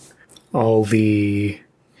on all the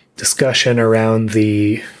discussion around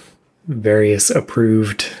the various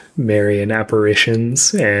approved Marian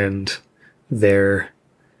apparitions and their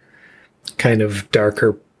kind of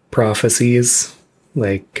darker prophecies,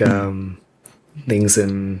 like things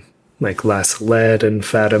in like La Salette and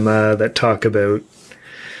Fatima that talk about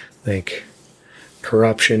like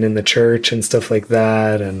corruption in the church and stuff like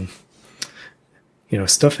that, and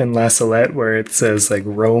stuff in La Salette where it says like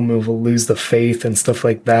Rome will lose the faith and stuff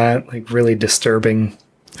like that, like really disturbing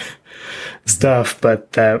stuff,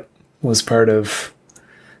 but that was part of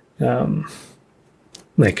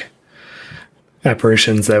like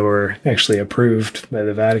apparitions that were actually approved by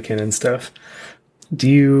the Vatican and stuff. Do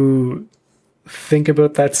you think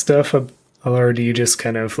about that stuff, or do you just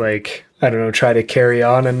kind of like, I don't know, try to carry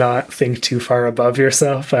on and not think too far above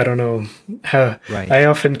yourself? I don't know how. Right. I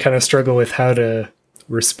often kind of struggle with how to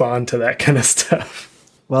respond to that kind of stuff.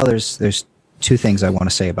 Well, there's two things I want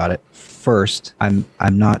to say about it. First, I'm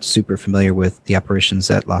not super familiar with the apparitions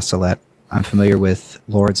at La Salette. I'm familiar with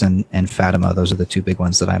Lourdes and Fatima. Those are the two big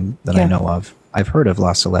ones that I know of. I've heard of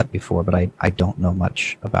La Salette before, but I don't know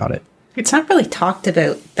much about it. It's not really talked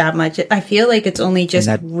about that much. I feel like it's only just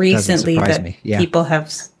recently that people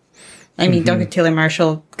have. I mean, Dr. Taylor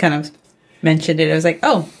Marshall kind of mentioned it. I was like,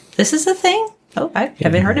 oh, this is a thing? Oh, I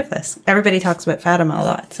haven't heard of this. Everybody talks about Fatima a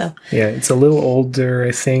lot. So yeah, it's a little older,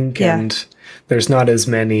 I think, and there's not as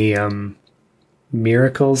many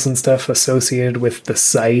miracles and stuff associated with the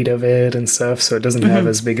site of it and stuff, so it doesn't have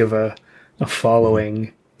as big of a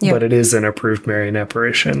following, but it is an approved Marian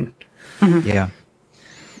apparition.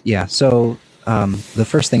 Yeah. So the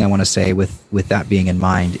first thing I want to say with that being in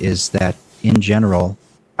mind is that in general,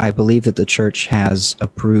 I believe that the church has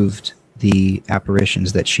approved the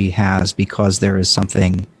apparitions that she has because there is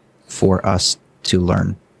something for us to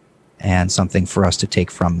learn and something for us to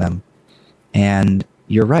take from them. And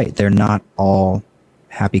you're right, they're not all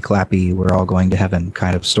happy clappy, we're all going to heaven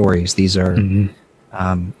kind of stories. These are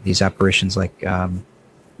these apparitions like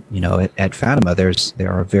at Fatima, there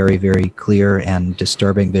are very, very clear and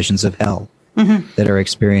disturbing visions of hell that are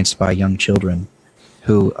experienced by young children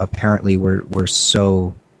who apparently were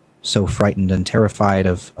so frightened and terrified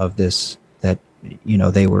of this that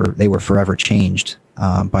they were forever changed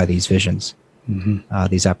by these visions,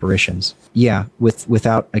 these apparitions. Yeah,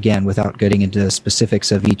 without getting into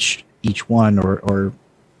specifics of each one or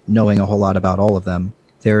knowing a whole lot about all of them,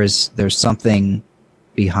 there's something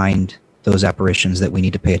behind those apparitions that we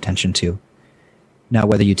need to pay attention to. Now,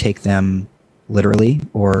 whether you take them literally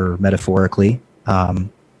or metaphorically,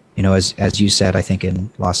 as you said, I think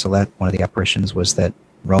in La Salette, one of the apparitions was that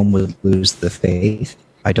Rome would lose the faith.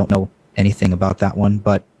 I don't know anything about that one,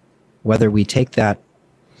 but whether we take that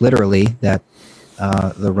literally, that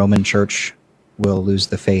the Roman Church will lose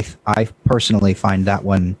the faith, I personally find that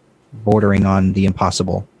one bordering on the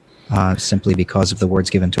impossible, simply because of the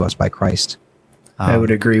words given to us by Christ. I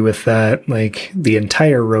would agree with that. Like, the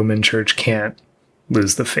entire Roman Church can't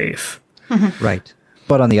lose the faith. Right.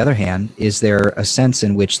 But on the other hand, is there a sense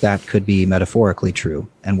in which that could be metaphorically true?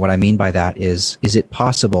 And what I mean by that is it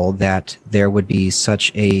possible that there would be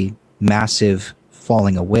such a massive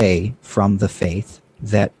falling away from the faith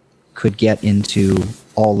that could get into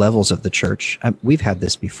all levels of the church? We've had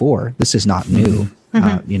this before. This is not new.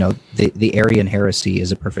 The Arian heresy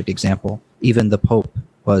is a perfect example. Even the Pope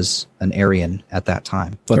was an Arian at that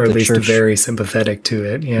time. But or at the least church, very sympathetic to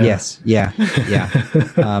it. Yeah. Yes. Yeah.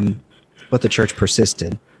 But the church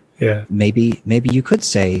persisted. Yeah. Maybe you could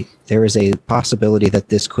say there is a possibility that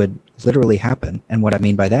this could literally happen. And what I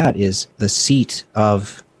mean by that is the seat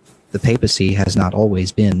of the papacy has not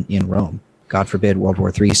always been in Rome. God forbid World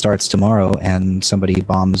War III starts tomorrow and somebody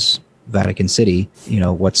bombs Vatican City.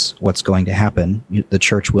 What's going to happen? The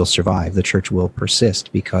church will survive. The church will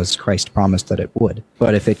persist because Christ promised that it would.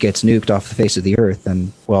 But if it gets nuked off the face of the earth,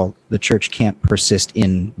 then, well, the church can't persist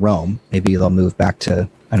in Rome. Maybe they'll move back to,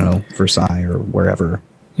 I don't know, Versailles or wherever.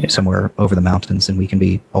 Yeah. Somewhere over the mountains, and we can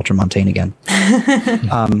be ultramontane again.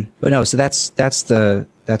 But no, so that's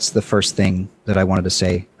the first thing that I wanted to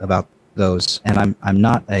say about those. And I'm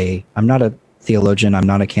not a theologian. I'm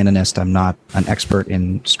not a canonist. I'm not an expert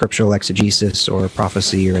in scriptural exegesis or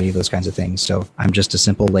prophecy or any of those kinds of things. So I'm just a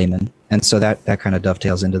simple layman. And so that kind of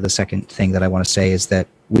dovetails into the second thing that I want to say is that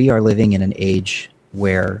we are living in an age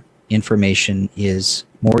where information is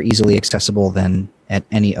more easily accessible than at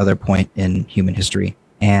any other point in human history.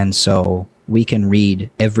 And so we can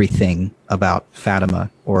read everything about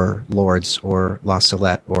Fatima or Lourdes or La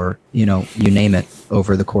Salette or, you name it,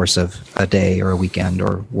 over the course of a day or a weekend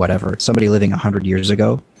or whatever. Somebody living 100 years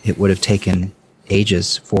ago, it would have taken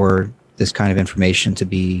ages for this kind of information to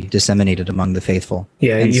be disseminated among the faithful.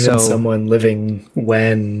 Yeah, and even someone living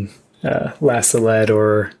when La Salette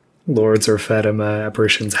or Lourdes or Fatima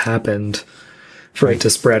apparitions happened, for it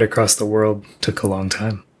to spread across the world took a long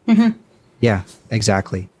time. Mm-hmm. Yeah,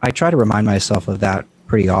 exactly. I try to remind myself of that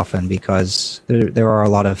pretty often because there are a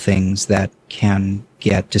lot of things that can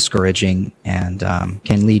get discouraging and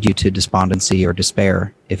can lead you to despondency or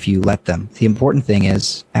despair if you let them. The important thing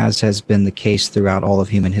is, as has been the case throughout all of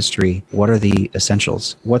human history, what are the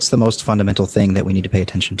essentials? What's the most fundamental thing that we need to pay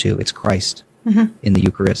attention to? It's Christ in the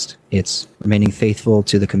Eucharist. It's remaining faithful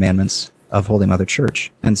to the commandments of Holy Mother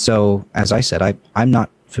Church. And so, as I said, I'm not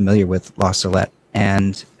familiar with La Salette.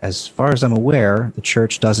 And as far as I'm aware, the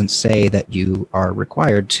church doesn't say that you are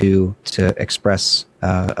required to express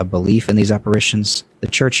a belief in these apparitions. The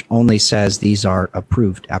church only says these are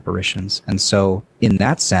approved apparitions. And so in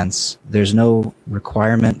that sense, there's no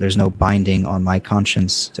requirement, there's no binding on my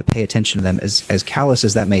conscience to pay attention to them. As callous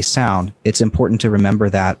as that may sound, it's important to remember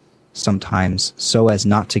that sometimes so as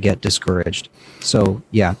not to get discouraged. So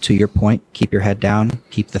yeah, to your point, keep your head down,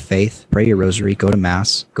 keep the faith, pray your rosary, go to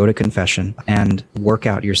mass, go to confession, and work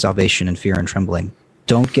out your salvation in fear and trembling.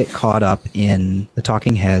 Don't get caught up in the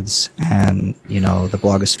talking heads and, the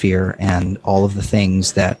blogosphere and all of the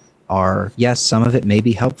things that are, yes, some of it may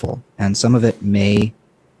be helpful and some of it may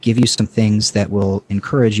give you some things that will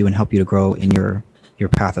encourage you and help you to grow in your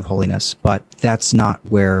path of holiness. But that's not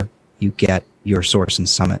where you get your source and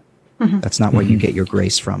summit. That's not where you get your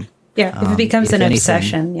grace from. Yeah, if it becomes an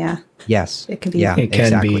obsession, yeah. Yes. It can be. Yeah, it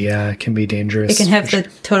can be dangerous. It can have the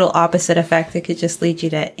total opposite effect. It could just lead you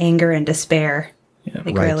to anger and despair. Yeah.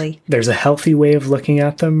 Really. There's a healthy way of looking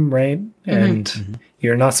at them, right? And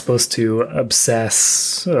you're not supposed to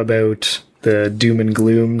obsess about the doom and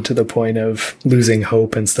gloom to the point of losing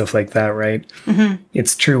hope and stuff like that, right?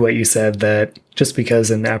 It's true what you said, that just because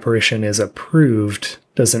an apparition is approved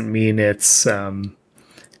doesn't mean it's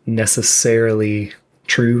necessarily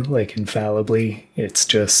true, like infallibly.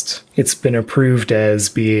 It's been approved as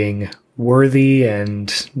being worthy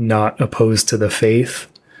and not opposed to the faith.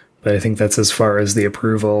 But I think that's as far as the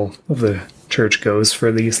approval of the church goes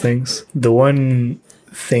for these things. The one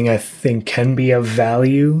thing I think can be of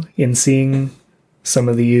value in seeing some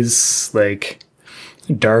of these like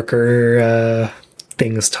darker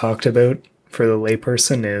things talked about for the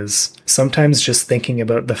layperson is sometimes just thinking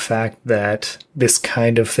about the fact that this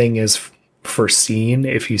kind of thing is foreseen.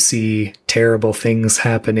 If you see terrible things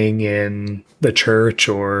happening in the church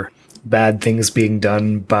or bad things being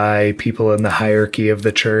done by people in the hierarchy of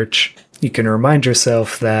the church, you can remind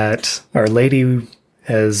yourself that Our Lady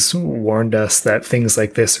has warned us that things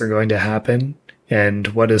like this are going to happen, and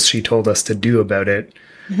what has she told us to do about it?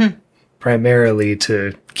 Primarily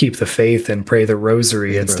to keep the faith and pray the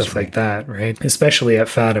rosary and stuff like that, right? Especially at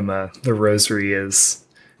Fatima, the rosary is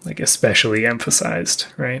like especially emphasized,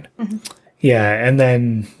 right? Yeah, and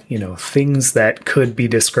then, things that could be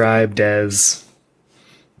described as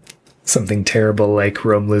something terrible like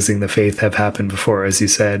Rome losing the faith have happened before, as you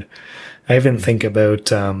said. I even think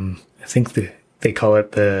about, I think they call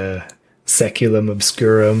it the Saeculum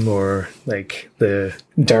Obscurum, or like the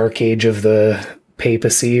dark age of the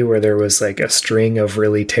papacy, where there was like a string of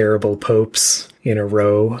really terrible popes in a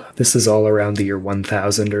row. This is all around the year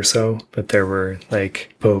 1000 or so, but there were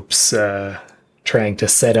like popes trying to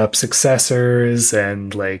set up successors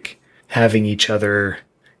and like having each other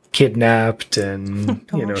kidnapped and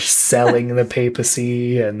selling the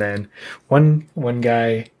papacy. And then one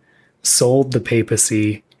guy sold the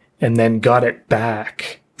papacy and then got it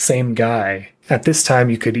back. Same guy. At this time,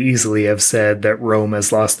 you could easily have said that Rome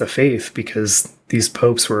has lost the faith because these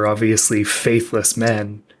popes were obviously faithless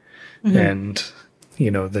men, and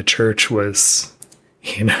the church was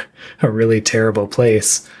a really terrible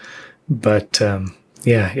place. But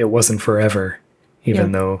it wasn't forever,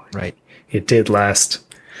 even though Right. it did last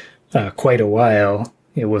quite a while.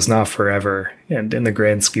 It was not forever, and in the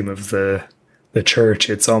grand scheme of the church,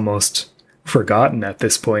 it's almost forgotten at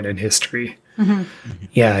this point in history.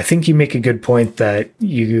 Yeah, I think you make a good point that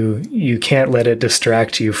you can't let it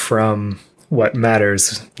distract you from what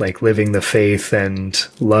matters, like living the faith and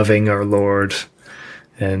loving our Lord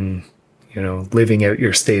and, living out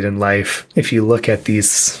your state in life. If you look at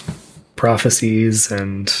these prophecies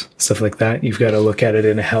and stuff like that, you've got to look at it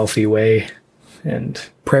in a healthy way and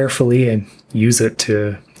prayerfully and use it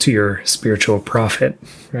to your spiritual profit,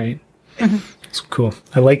 right? It's cool.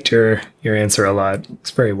 I liked your answer a lot.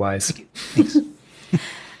 It's very wise. Thanks.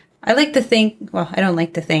 I like to think, well, I don't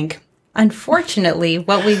like to think. Unfortunately,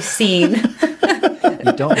 what we've seen,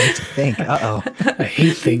 You don't need to think. Uh-oh. I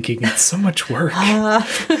hate thinking. It's so much work.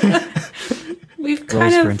 we've Rolls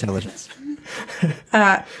kind for of, intelligence.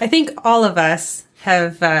 I think all of us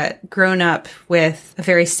have grown up with a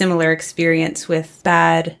very similar experience with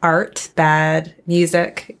bad art, bad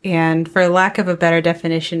music, and for lack of a better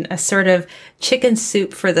definition, a sort of chicken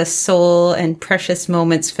soup for the soul and precious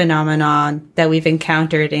moments phenomenon that we've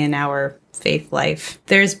encountered in our faith life.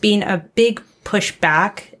 There's been a big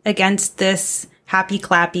pushback against this happy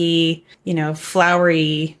clappy,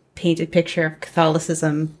 flowery painted picture of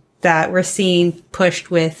Catholicism that we're seeing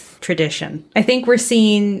pushed with tradition. I think we're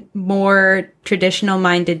seeing more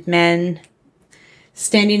traditional-minded men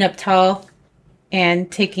standing up tall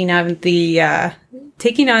and taking on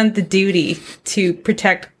the duty to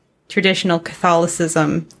protect traditional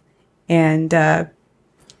Catholicism and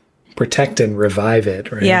Protect and revive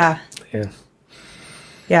it, right? yeah.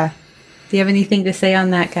 Yeah. Do you have anything to say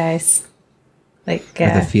on that, guys? Like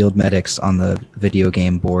Are the field medics on the video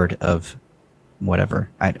game board of whatever.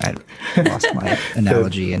 I lost my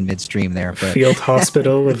analogy in midstream there, but Field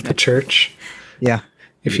hospital of the church. yeah.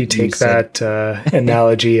 If you take said- that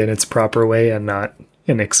analogy in its proper way and not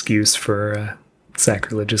an excuse for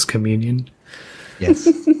sacrilegious communion. Yes.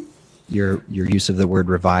 Your use of the word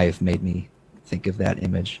revive made me think of that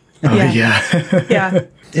image. Oh, Yeah. yeah. yeah.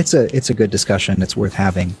 It's a good discussion. It's worth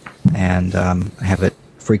having, and I have it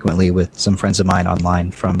frequently with some friends of mine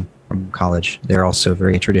online from college. They're also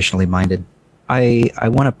very traditionally minded. I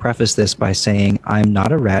want to preface this by saying I'm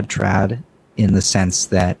not a rad trad in the sense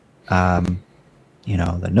that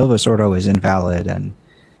the Novus Ordo is invalid, and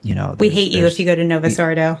We hate you if you go to Novus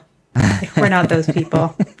Ordo. We're not those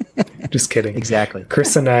people. Just kidding. Exactly.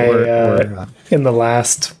 Chris and I, Or, in the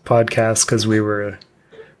last podcast, because we were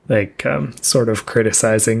sort of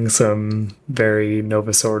criticizing some very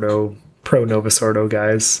Novus Ordo, pro Novus Ordo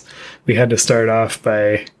guys, we had to start off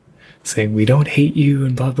by saying we don't hate you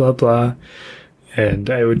and blah blah blah. And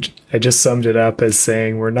I just summed it up as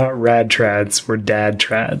saying we're not rad trads, we're dad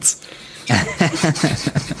trads.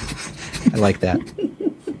 I like that.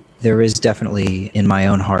 There is definitely in my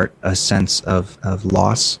own heart a sense of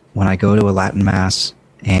loss when I go to a Latin Mass,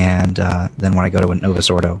 and then when I go to a Novus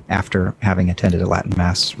Ordo after having attended a Latin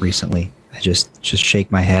Mass recently. I just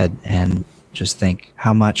shake my head and just think,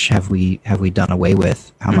 how much have we done away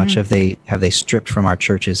with? How much have they stripped from our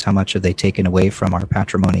churches? How much have they taken away from our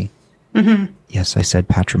patrimony? Mm-hmm. Yes, I said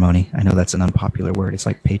patrimony. I know that's an unpopular word. It's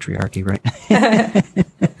like patriarchy,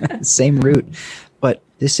 right? Same root. But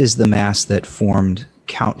this is the Mass that formed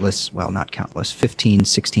not countless, 15,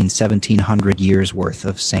 16, 1700 years worth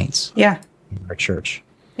of saints Yeah. in our church.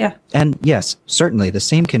 Yeah. And yes, certainly the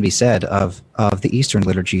same can be said of the Eastern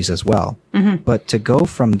liturgies as well. Mm-hmm. But to go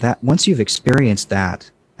from that, once you've experienced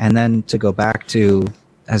that, and then to go back to,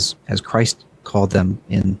 as Christ called them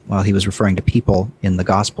while he was referring to people in the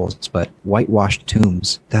Gospels, but whitewashed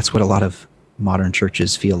tombs, that's what a lot of modern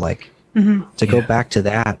churches feel like. Mm-hmm. To go back to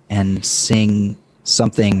that and sing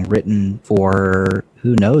something written for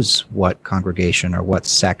who knows what congregation or what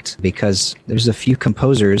sect, because there's a few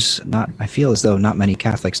composers, I feel as though not many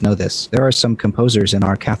Catholics know this. There are some composers in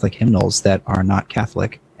our Catholic hymnals that are not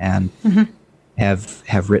Catholic and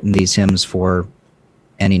have written these hymns for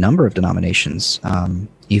any number of denominations,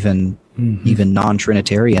 even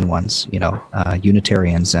non-Trinitarian ones,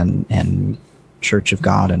 Unitarians and Church of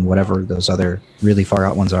God and whatever those other really far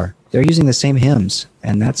out ones are. They're using the same hymns,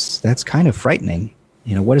 and that's kind of frightening.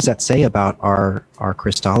 What does that say about our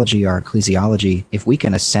Christology, our ecclesiology? If we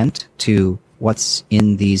can assent to what's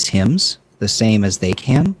in these hymns the same as they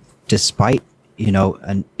can, despite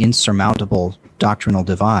an insurmountable doctrinal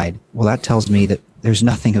divide, well, that tells me that there's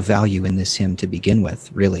nothing of value in this hymn to begin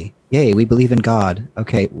with, really. Yay, we believe in God.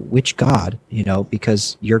 Okay, which God?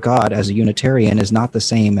 Because your God as a Unitarian is not the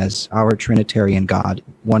same as our Trinitarian God,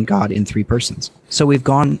 one God in three persons. So we've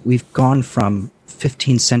gone from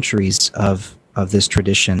 15 centuries of this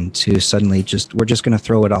tradition to suddenly we're just going to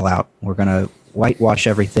throw it all out. We're going to whitewash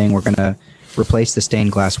everything. We're going to replace the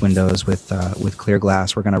stained glass windows with clear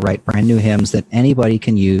glass. We're going to write brand new hymns that anybody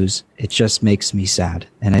can use. It just makes me sad,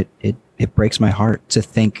 and it breaks my heart to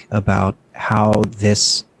think about how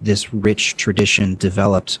this rich tradition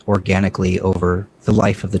developed organically over the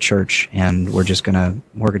life of the church, and we're just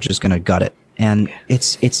gonna gut it. And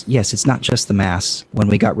it's not just the Mass. When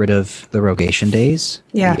we got rid of the Rogation days,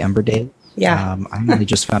 the Ember Days. Yeah. I only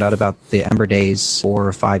just found out about the Ember Days 4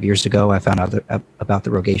 or 5 years ago. I found out about the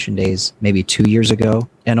Rogation Days maybe 2 years ago.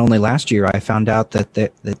 And only last year I found out that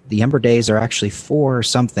the Ember Days are actually for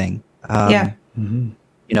something.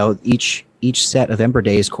 Each set of Ember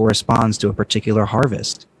Days corresponds to a particular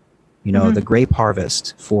harvest. The grape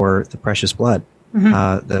harvest for the precious blood,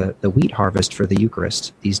 the wheat harvest for the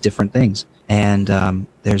Eucharist, these different things. And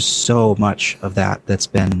there's so much of that's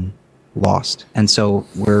been lost. And so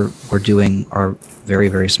we're doing our very,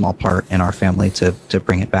 very small part in our family to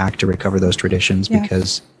bring it back, to recover those traditions,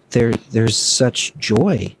 because there's such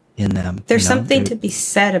joy in them. There's something to be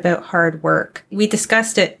said about hard work. We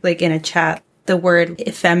discussed it like in a chat, the word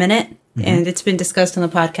effeminate. And it's been discussed on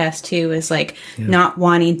the podcast too, is not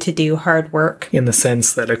wanting to do hard work. In the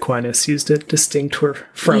sense that Aquinas used it distinct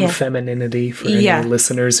from femininity, for any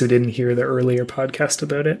listeners who didn't hear the earlier podcast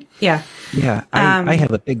about it. Yeah. Yeah. I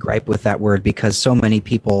have a big gripe with that word, because so many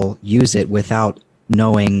people use it without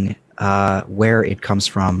knowing where it comes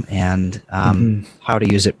from and how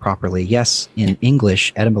to use it properly. Yes, in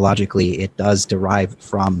English, etymologically, it does derive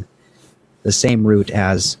from the same root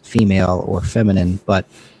as female or feminine, but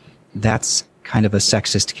that's kind of a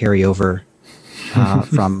sexist carryover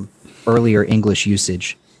from earlier English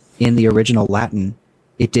usage. In the original Latin,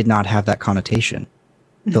 it did not have that connotation.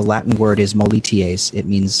 The Latin word is molities. It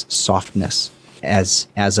means softness, as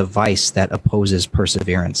a vice that opposes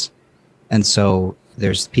perseverance. And so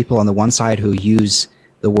there's people on the one side who use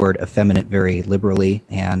the word effeminate very liberally,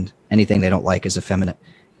 and anything they don't like is effeminate.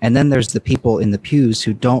 And then there's the people in the pews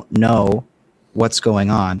who don't know what's going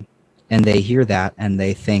on, and they hear that and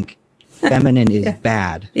they think feminine is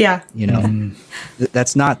bad. Yeah.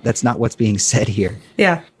 That's not what's being said here.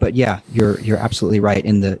 Yeah. But you're absolutely right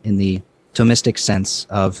in the Thomistic sense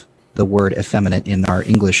of the word effeminate in our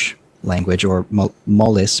English language, or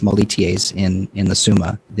molities in the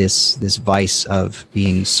Summa. This vice of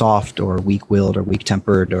being soft or weak-willed or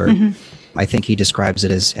weak-tempered, or I think he describes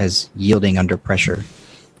it as yielding under pressure.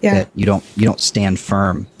 Yeah. That you don't stand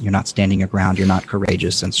firm. You're not standing your ground. You're not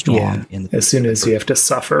courageous and strong. Yeah. As soon as you have to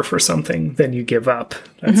suffer for something, then you give up.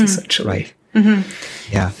 That's essentially right.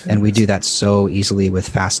 Yeah, and we do that so easily with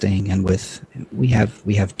fasting, and we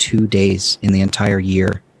have 2 days in the entire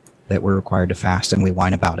year that we're required to fast, and we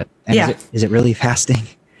whine about it. And is it really fasting?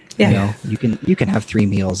 Yeah. You can have 3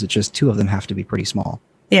 meals. It's just 2 of them have to be pretty small.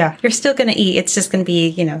 Yeah, you're still going to eat. It's just going to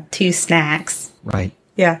be 2 snacks. Right.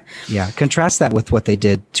 Yeah. Yeah. Contrast that with what they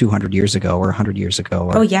did 200 years ago or 100 years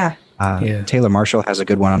ago. Oh, yeah. Taylor Marshall has a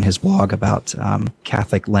good one on his blog about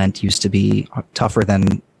Catholic Lent used to be tougher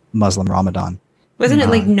than Muslim Ramadan. Wasn't it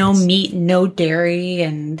like no meat, no dairy,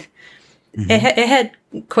 and it had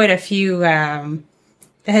quite a few. It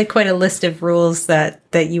had quite a list of rules that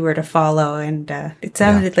you were to follow, and it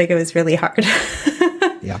sounded like it was really hard.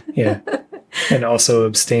 Yeah, and also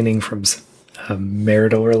abstaining from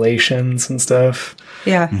marital relations and stuff.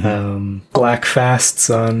 Yeah. Black fasts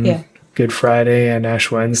on Good Friday and Ash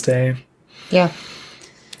Wednesday. Yeah.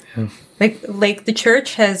 Like the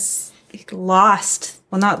church has lost,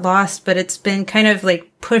 well, not lost, but it's been kind of like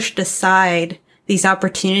pushed aside these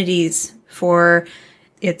opportunities for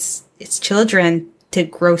its children to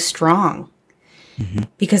grow strong.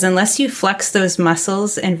 Because unless you flex those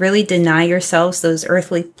muscles and really deny yourselves those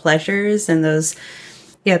earthly pleasures and those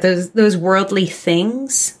worldly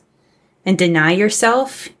things, and deny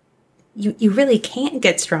yourself, you really can't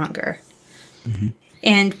get stronger.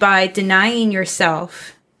 And by denying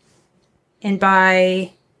yourself, and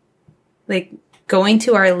by going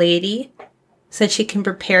to Our Lady so that she can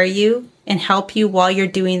prepare you and help you while you're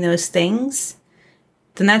doing those things,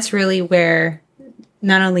 then that's really where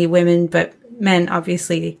not only women but men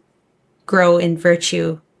obviously grow in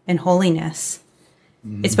virtue and holiness.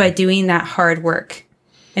 It's by doing that hard work.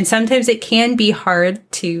 And sometimes it can be hard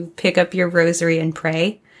to pick up your rosary and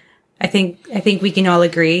pray. I think we can all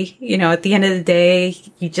agree, at the end of the day,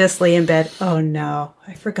 you just lay in bed, oh no,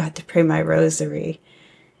 I forgot to pray my rosary.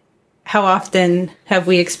 how often have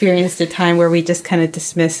we experienced a time where we just kind of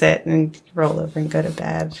dismiss it and roll over and go to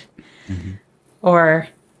bed? Mm-hmm. Or,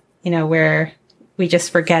 where we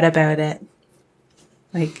just forget about it.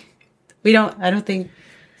 Like, I don't think...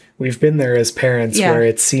 We've been there as parents where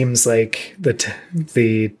it seems like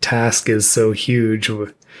the task is so huge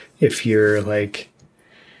if you're like,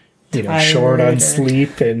 short on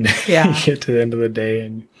sleep and you get to the end of the day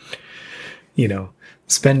and,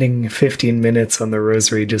 spending 15 minutes on the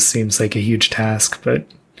rosary just seems like a huge task, but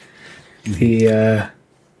the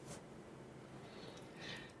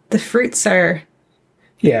fruits are...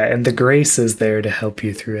 Yeah, and the grace is there to help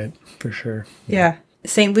you through it, for sure. Yeah.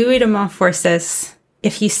 St. Louis de Montfort says,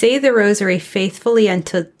 if you say the rosary faithfully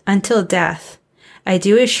until death, I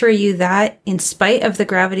do assure you that, in spite of the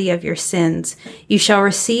gravity of your sins, you shall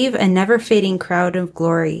receive a never-fading crown of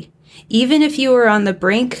glory. Even if you are on the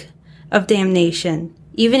brink of damnation,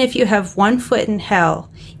 even if you have one foot in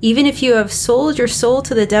hell, even if you have sold your soul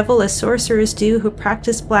to the devil as sorcerers do who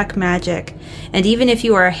practice black magic, and even if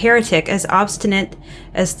you are a heretic as obstinate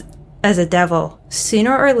as a devil,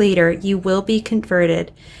 sooner or later you will be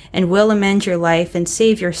converted and will amend your life and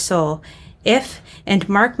save your soul. And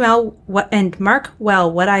mark well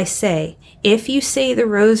what I say, if you say the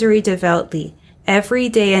rosary devoutly every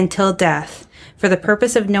day until death, for the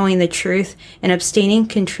purpose of knowing the truth and obtaining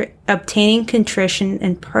contrition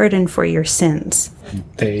and pardon for your sins.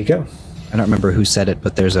 There you go. I don't remember who said it,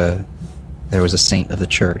 but there was a saint of the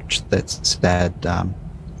church that said,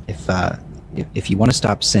 if you want to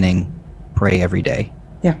stop sinning, pray every day.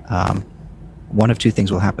 Yeah. One of two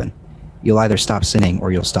things will happen. You'll either stop sinning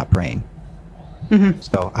or you'll stop praying. Mm-hmm.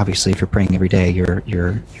 So obviously, if you're praying every day, you're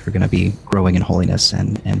going to be growing in holiness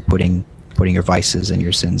and putting your vices and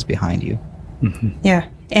your sins behind you. Mm-hmm. Yeah,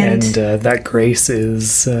 and that grace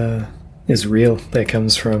is real. That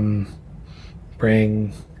comes from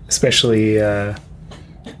praying, especially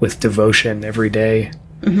with devotion every day.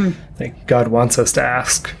 Mm-hmm. Like God wants us to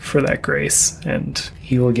ask for that grace, and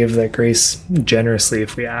He will give that grace generously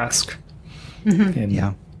if we ask. Mm-hmm.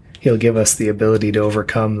 And He'll give us the ability to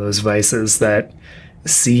overcome those vices that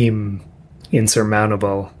seem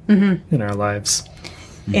insurmountable in our lives.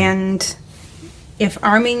 Mm-hmm. And if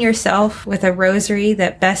arming yourself with a rosary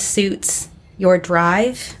that best suits your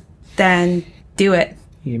drive, then do it.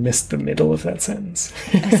 You missed the middle of that sentence.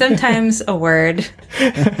 Sometimes a word.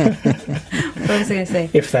 What was I going to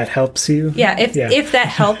say? If that helps you. Yeah, if that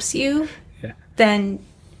helps you, then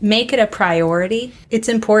make it a priority. It's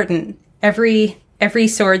important. Every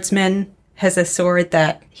swordsman has a sword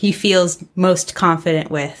that he feels most confident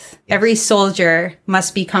with. Yes. Every soldier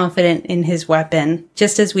must be confident in his weapon,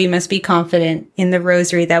 just as we must be confident in the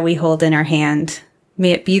rosary that we hold in our hand. May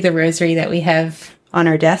it be the rosary that we have on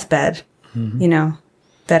our deathbed,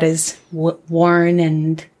 that is worn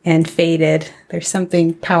and faded. There's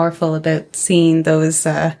something powerful about seeing those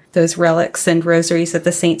relics and rosaries that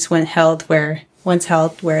the saints once held, where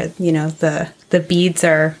the beads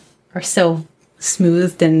are so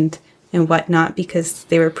smoothed and whatnot because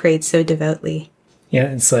they were prayed so devoutly.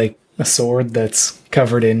 Yeah, it's like a sword that's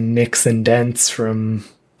covered in nicks and dents from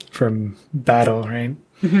battle, right?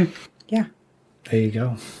 Mm-hmm. Yeah. There you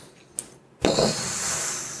go.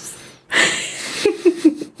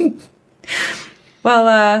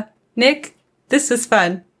 Well, Nick, this was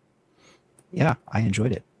fun. Yeah, I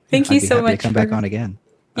enjoyed it. Thank you so much. To come back on again.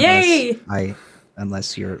 Yay!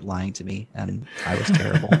 Unless you're lying to me and I was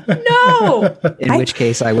terrible. No! In which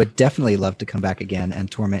case, I would definitely love to come back again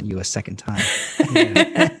and torment you a second time.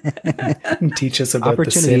 And teach us about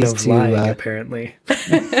the sin of lying, apparently.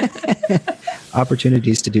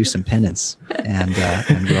 Opportunities to do some penance and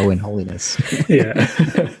grow in holiness. Yeah.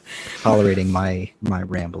 Tolerating my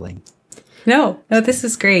rambling. No, this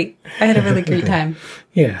is great. I had a really great time.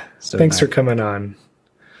 Yeah. So thanks for coming on.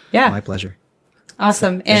 Yeah. My pleasure.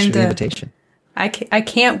 Awesome. Thanks for the invitation. I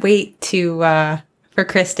can't wait for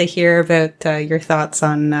Chris to hear about your thoughts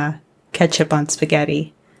on ketchup on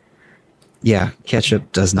spaghetti. Yeah,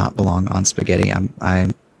 ketchup does not belong on spaghetti. I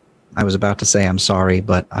was about to say I'm sorry,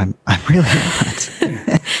 but I'm really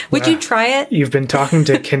not. Would you try it? You've been talking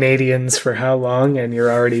to Canadians for how long, and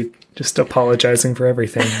you're already just apologizing for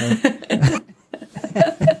everything, huh?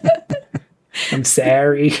 I'm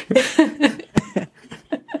sorry.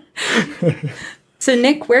 So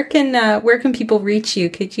Nick, where can people reach you?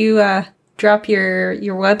 Could you drop your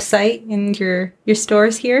website and your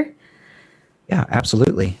stores here? Yeah,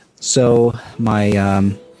 absolutely. So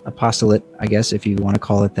my apostolate, I guess, if you want to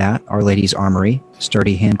call it that, Our Lady's Armory,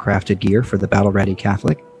 sturdy handcrafted gear for the battle-ready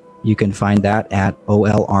Catholic. You can find that at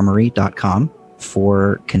olarmory.com.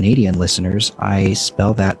 For Canadian listeners, I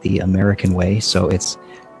spell that the American way, so it's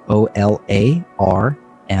OLARMORY.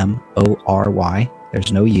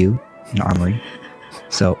 There's no U in Armory.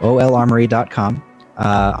 So OLArmory.com.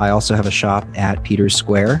 I also have a shop at Peter's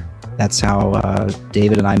Square. That's how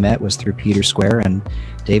David and I met, was through Peter's Square, and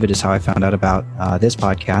David is how I found out about this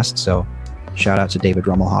podcast. So shout out to David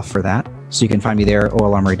Rummelhoff for that. So you can find me there,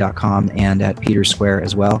 OLArmory.com, and at Peter's Square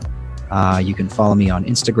as well. You can follow me on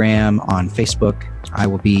Instagram, on Facebook. I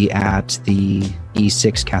will be at the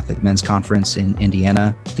E6 Catholic Men's Conference in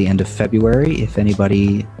Indiana at the end of February. If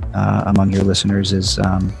anybody among your listeners is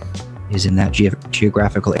in that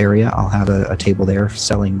geographical area, I'll have a table there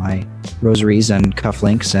selling my rosaries and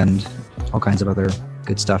cufflinks and all kinds of other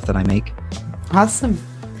good stuff that I make. Awesome.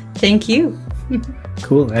 Thank you.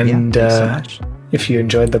 Cool. And thanks so much. If you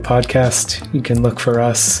enjoyed the podcast, you can look for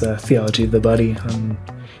us, Theology of the Buddy, on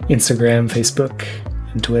Instagram, Facebook,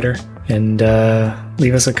 and Twitter. And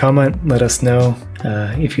leave us a comment. Let us know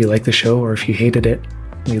if you like the show or if you hated it.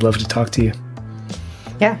 We'd love to talk to you.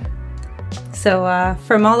 Yeah. So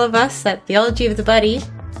from all of us at Theology of the Buddy,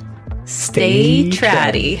 stay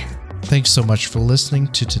tratty. Thanks so much for listening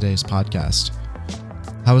to today's podcast.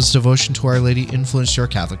 How has devotion to Our Lady influenced your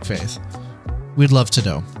Catholic faith? We'd love to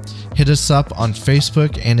know. Hit us up on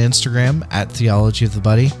Facebook and Instagram at Theology of the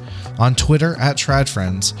Buddy, on Twitter at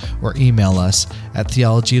TradFriends, or email us at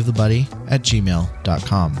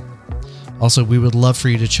theologyofthebuddy@gmail.com. Also, we would love for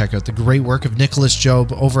you to check out the great work of Nicholas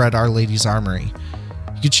Job over at Our Lady's Armory.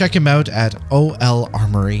 You can check him out at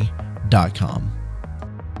olarmory.com.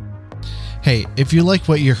 Hey, if you like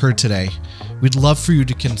what you heard today, we'd love for you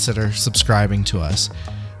to consider subscribing to us.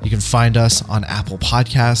 You can find us on Apple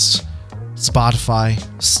Podcasts, Spotify,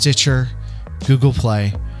 Stitcher, Google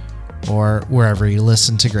Play, or wherever you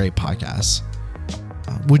listen to great podcasts.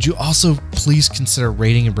 Would you also please consider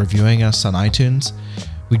rating and reviewing us on iTunes?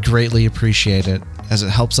 We greatly appreciate it, as it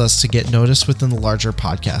helps us to get noticed within the larger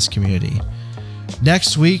podcast community.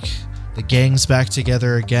 Next week, the gang's back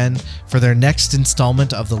together again for their next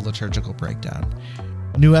installment of the Liturgical Breakdown.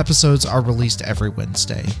 New episodes are released every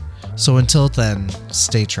Wednesday. So until then,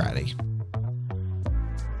 stay tratty.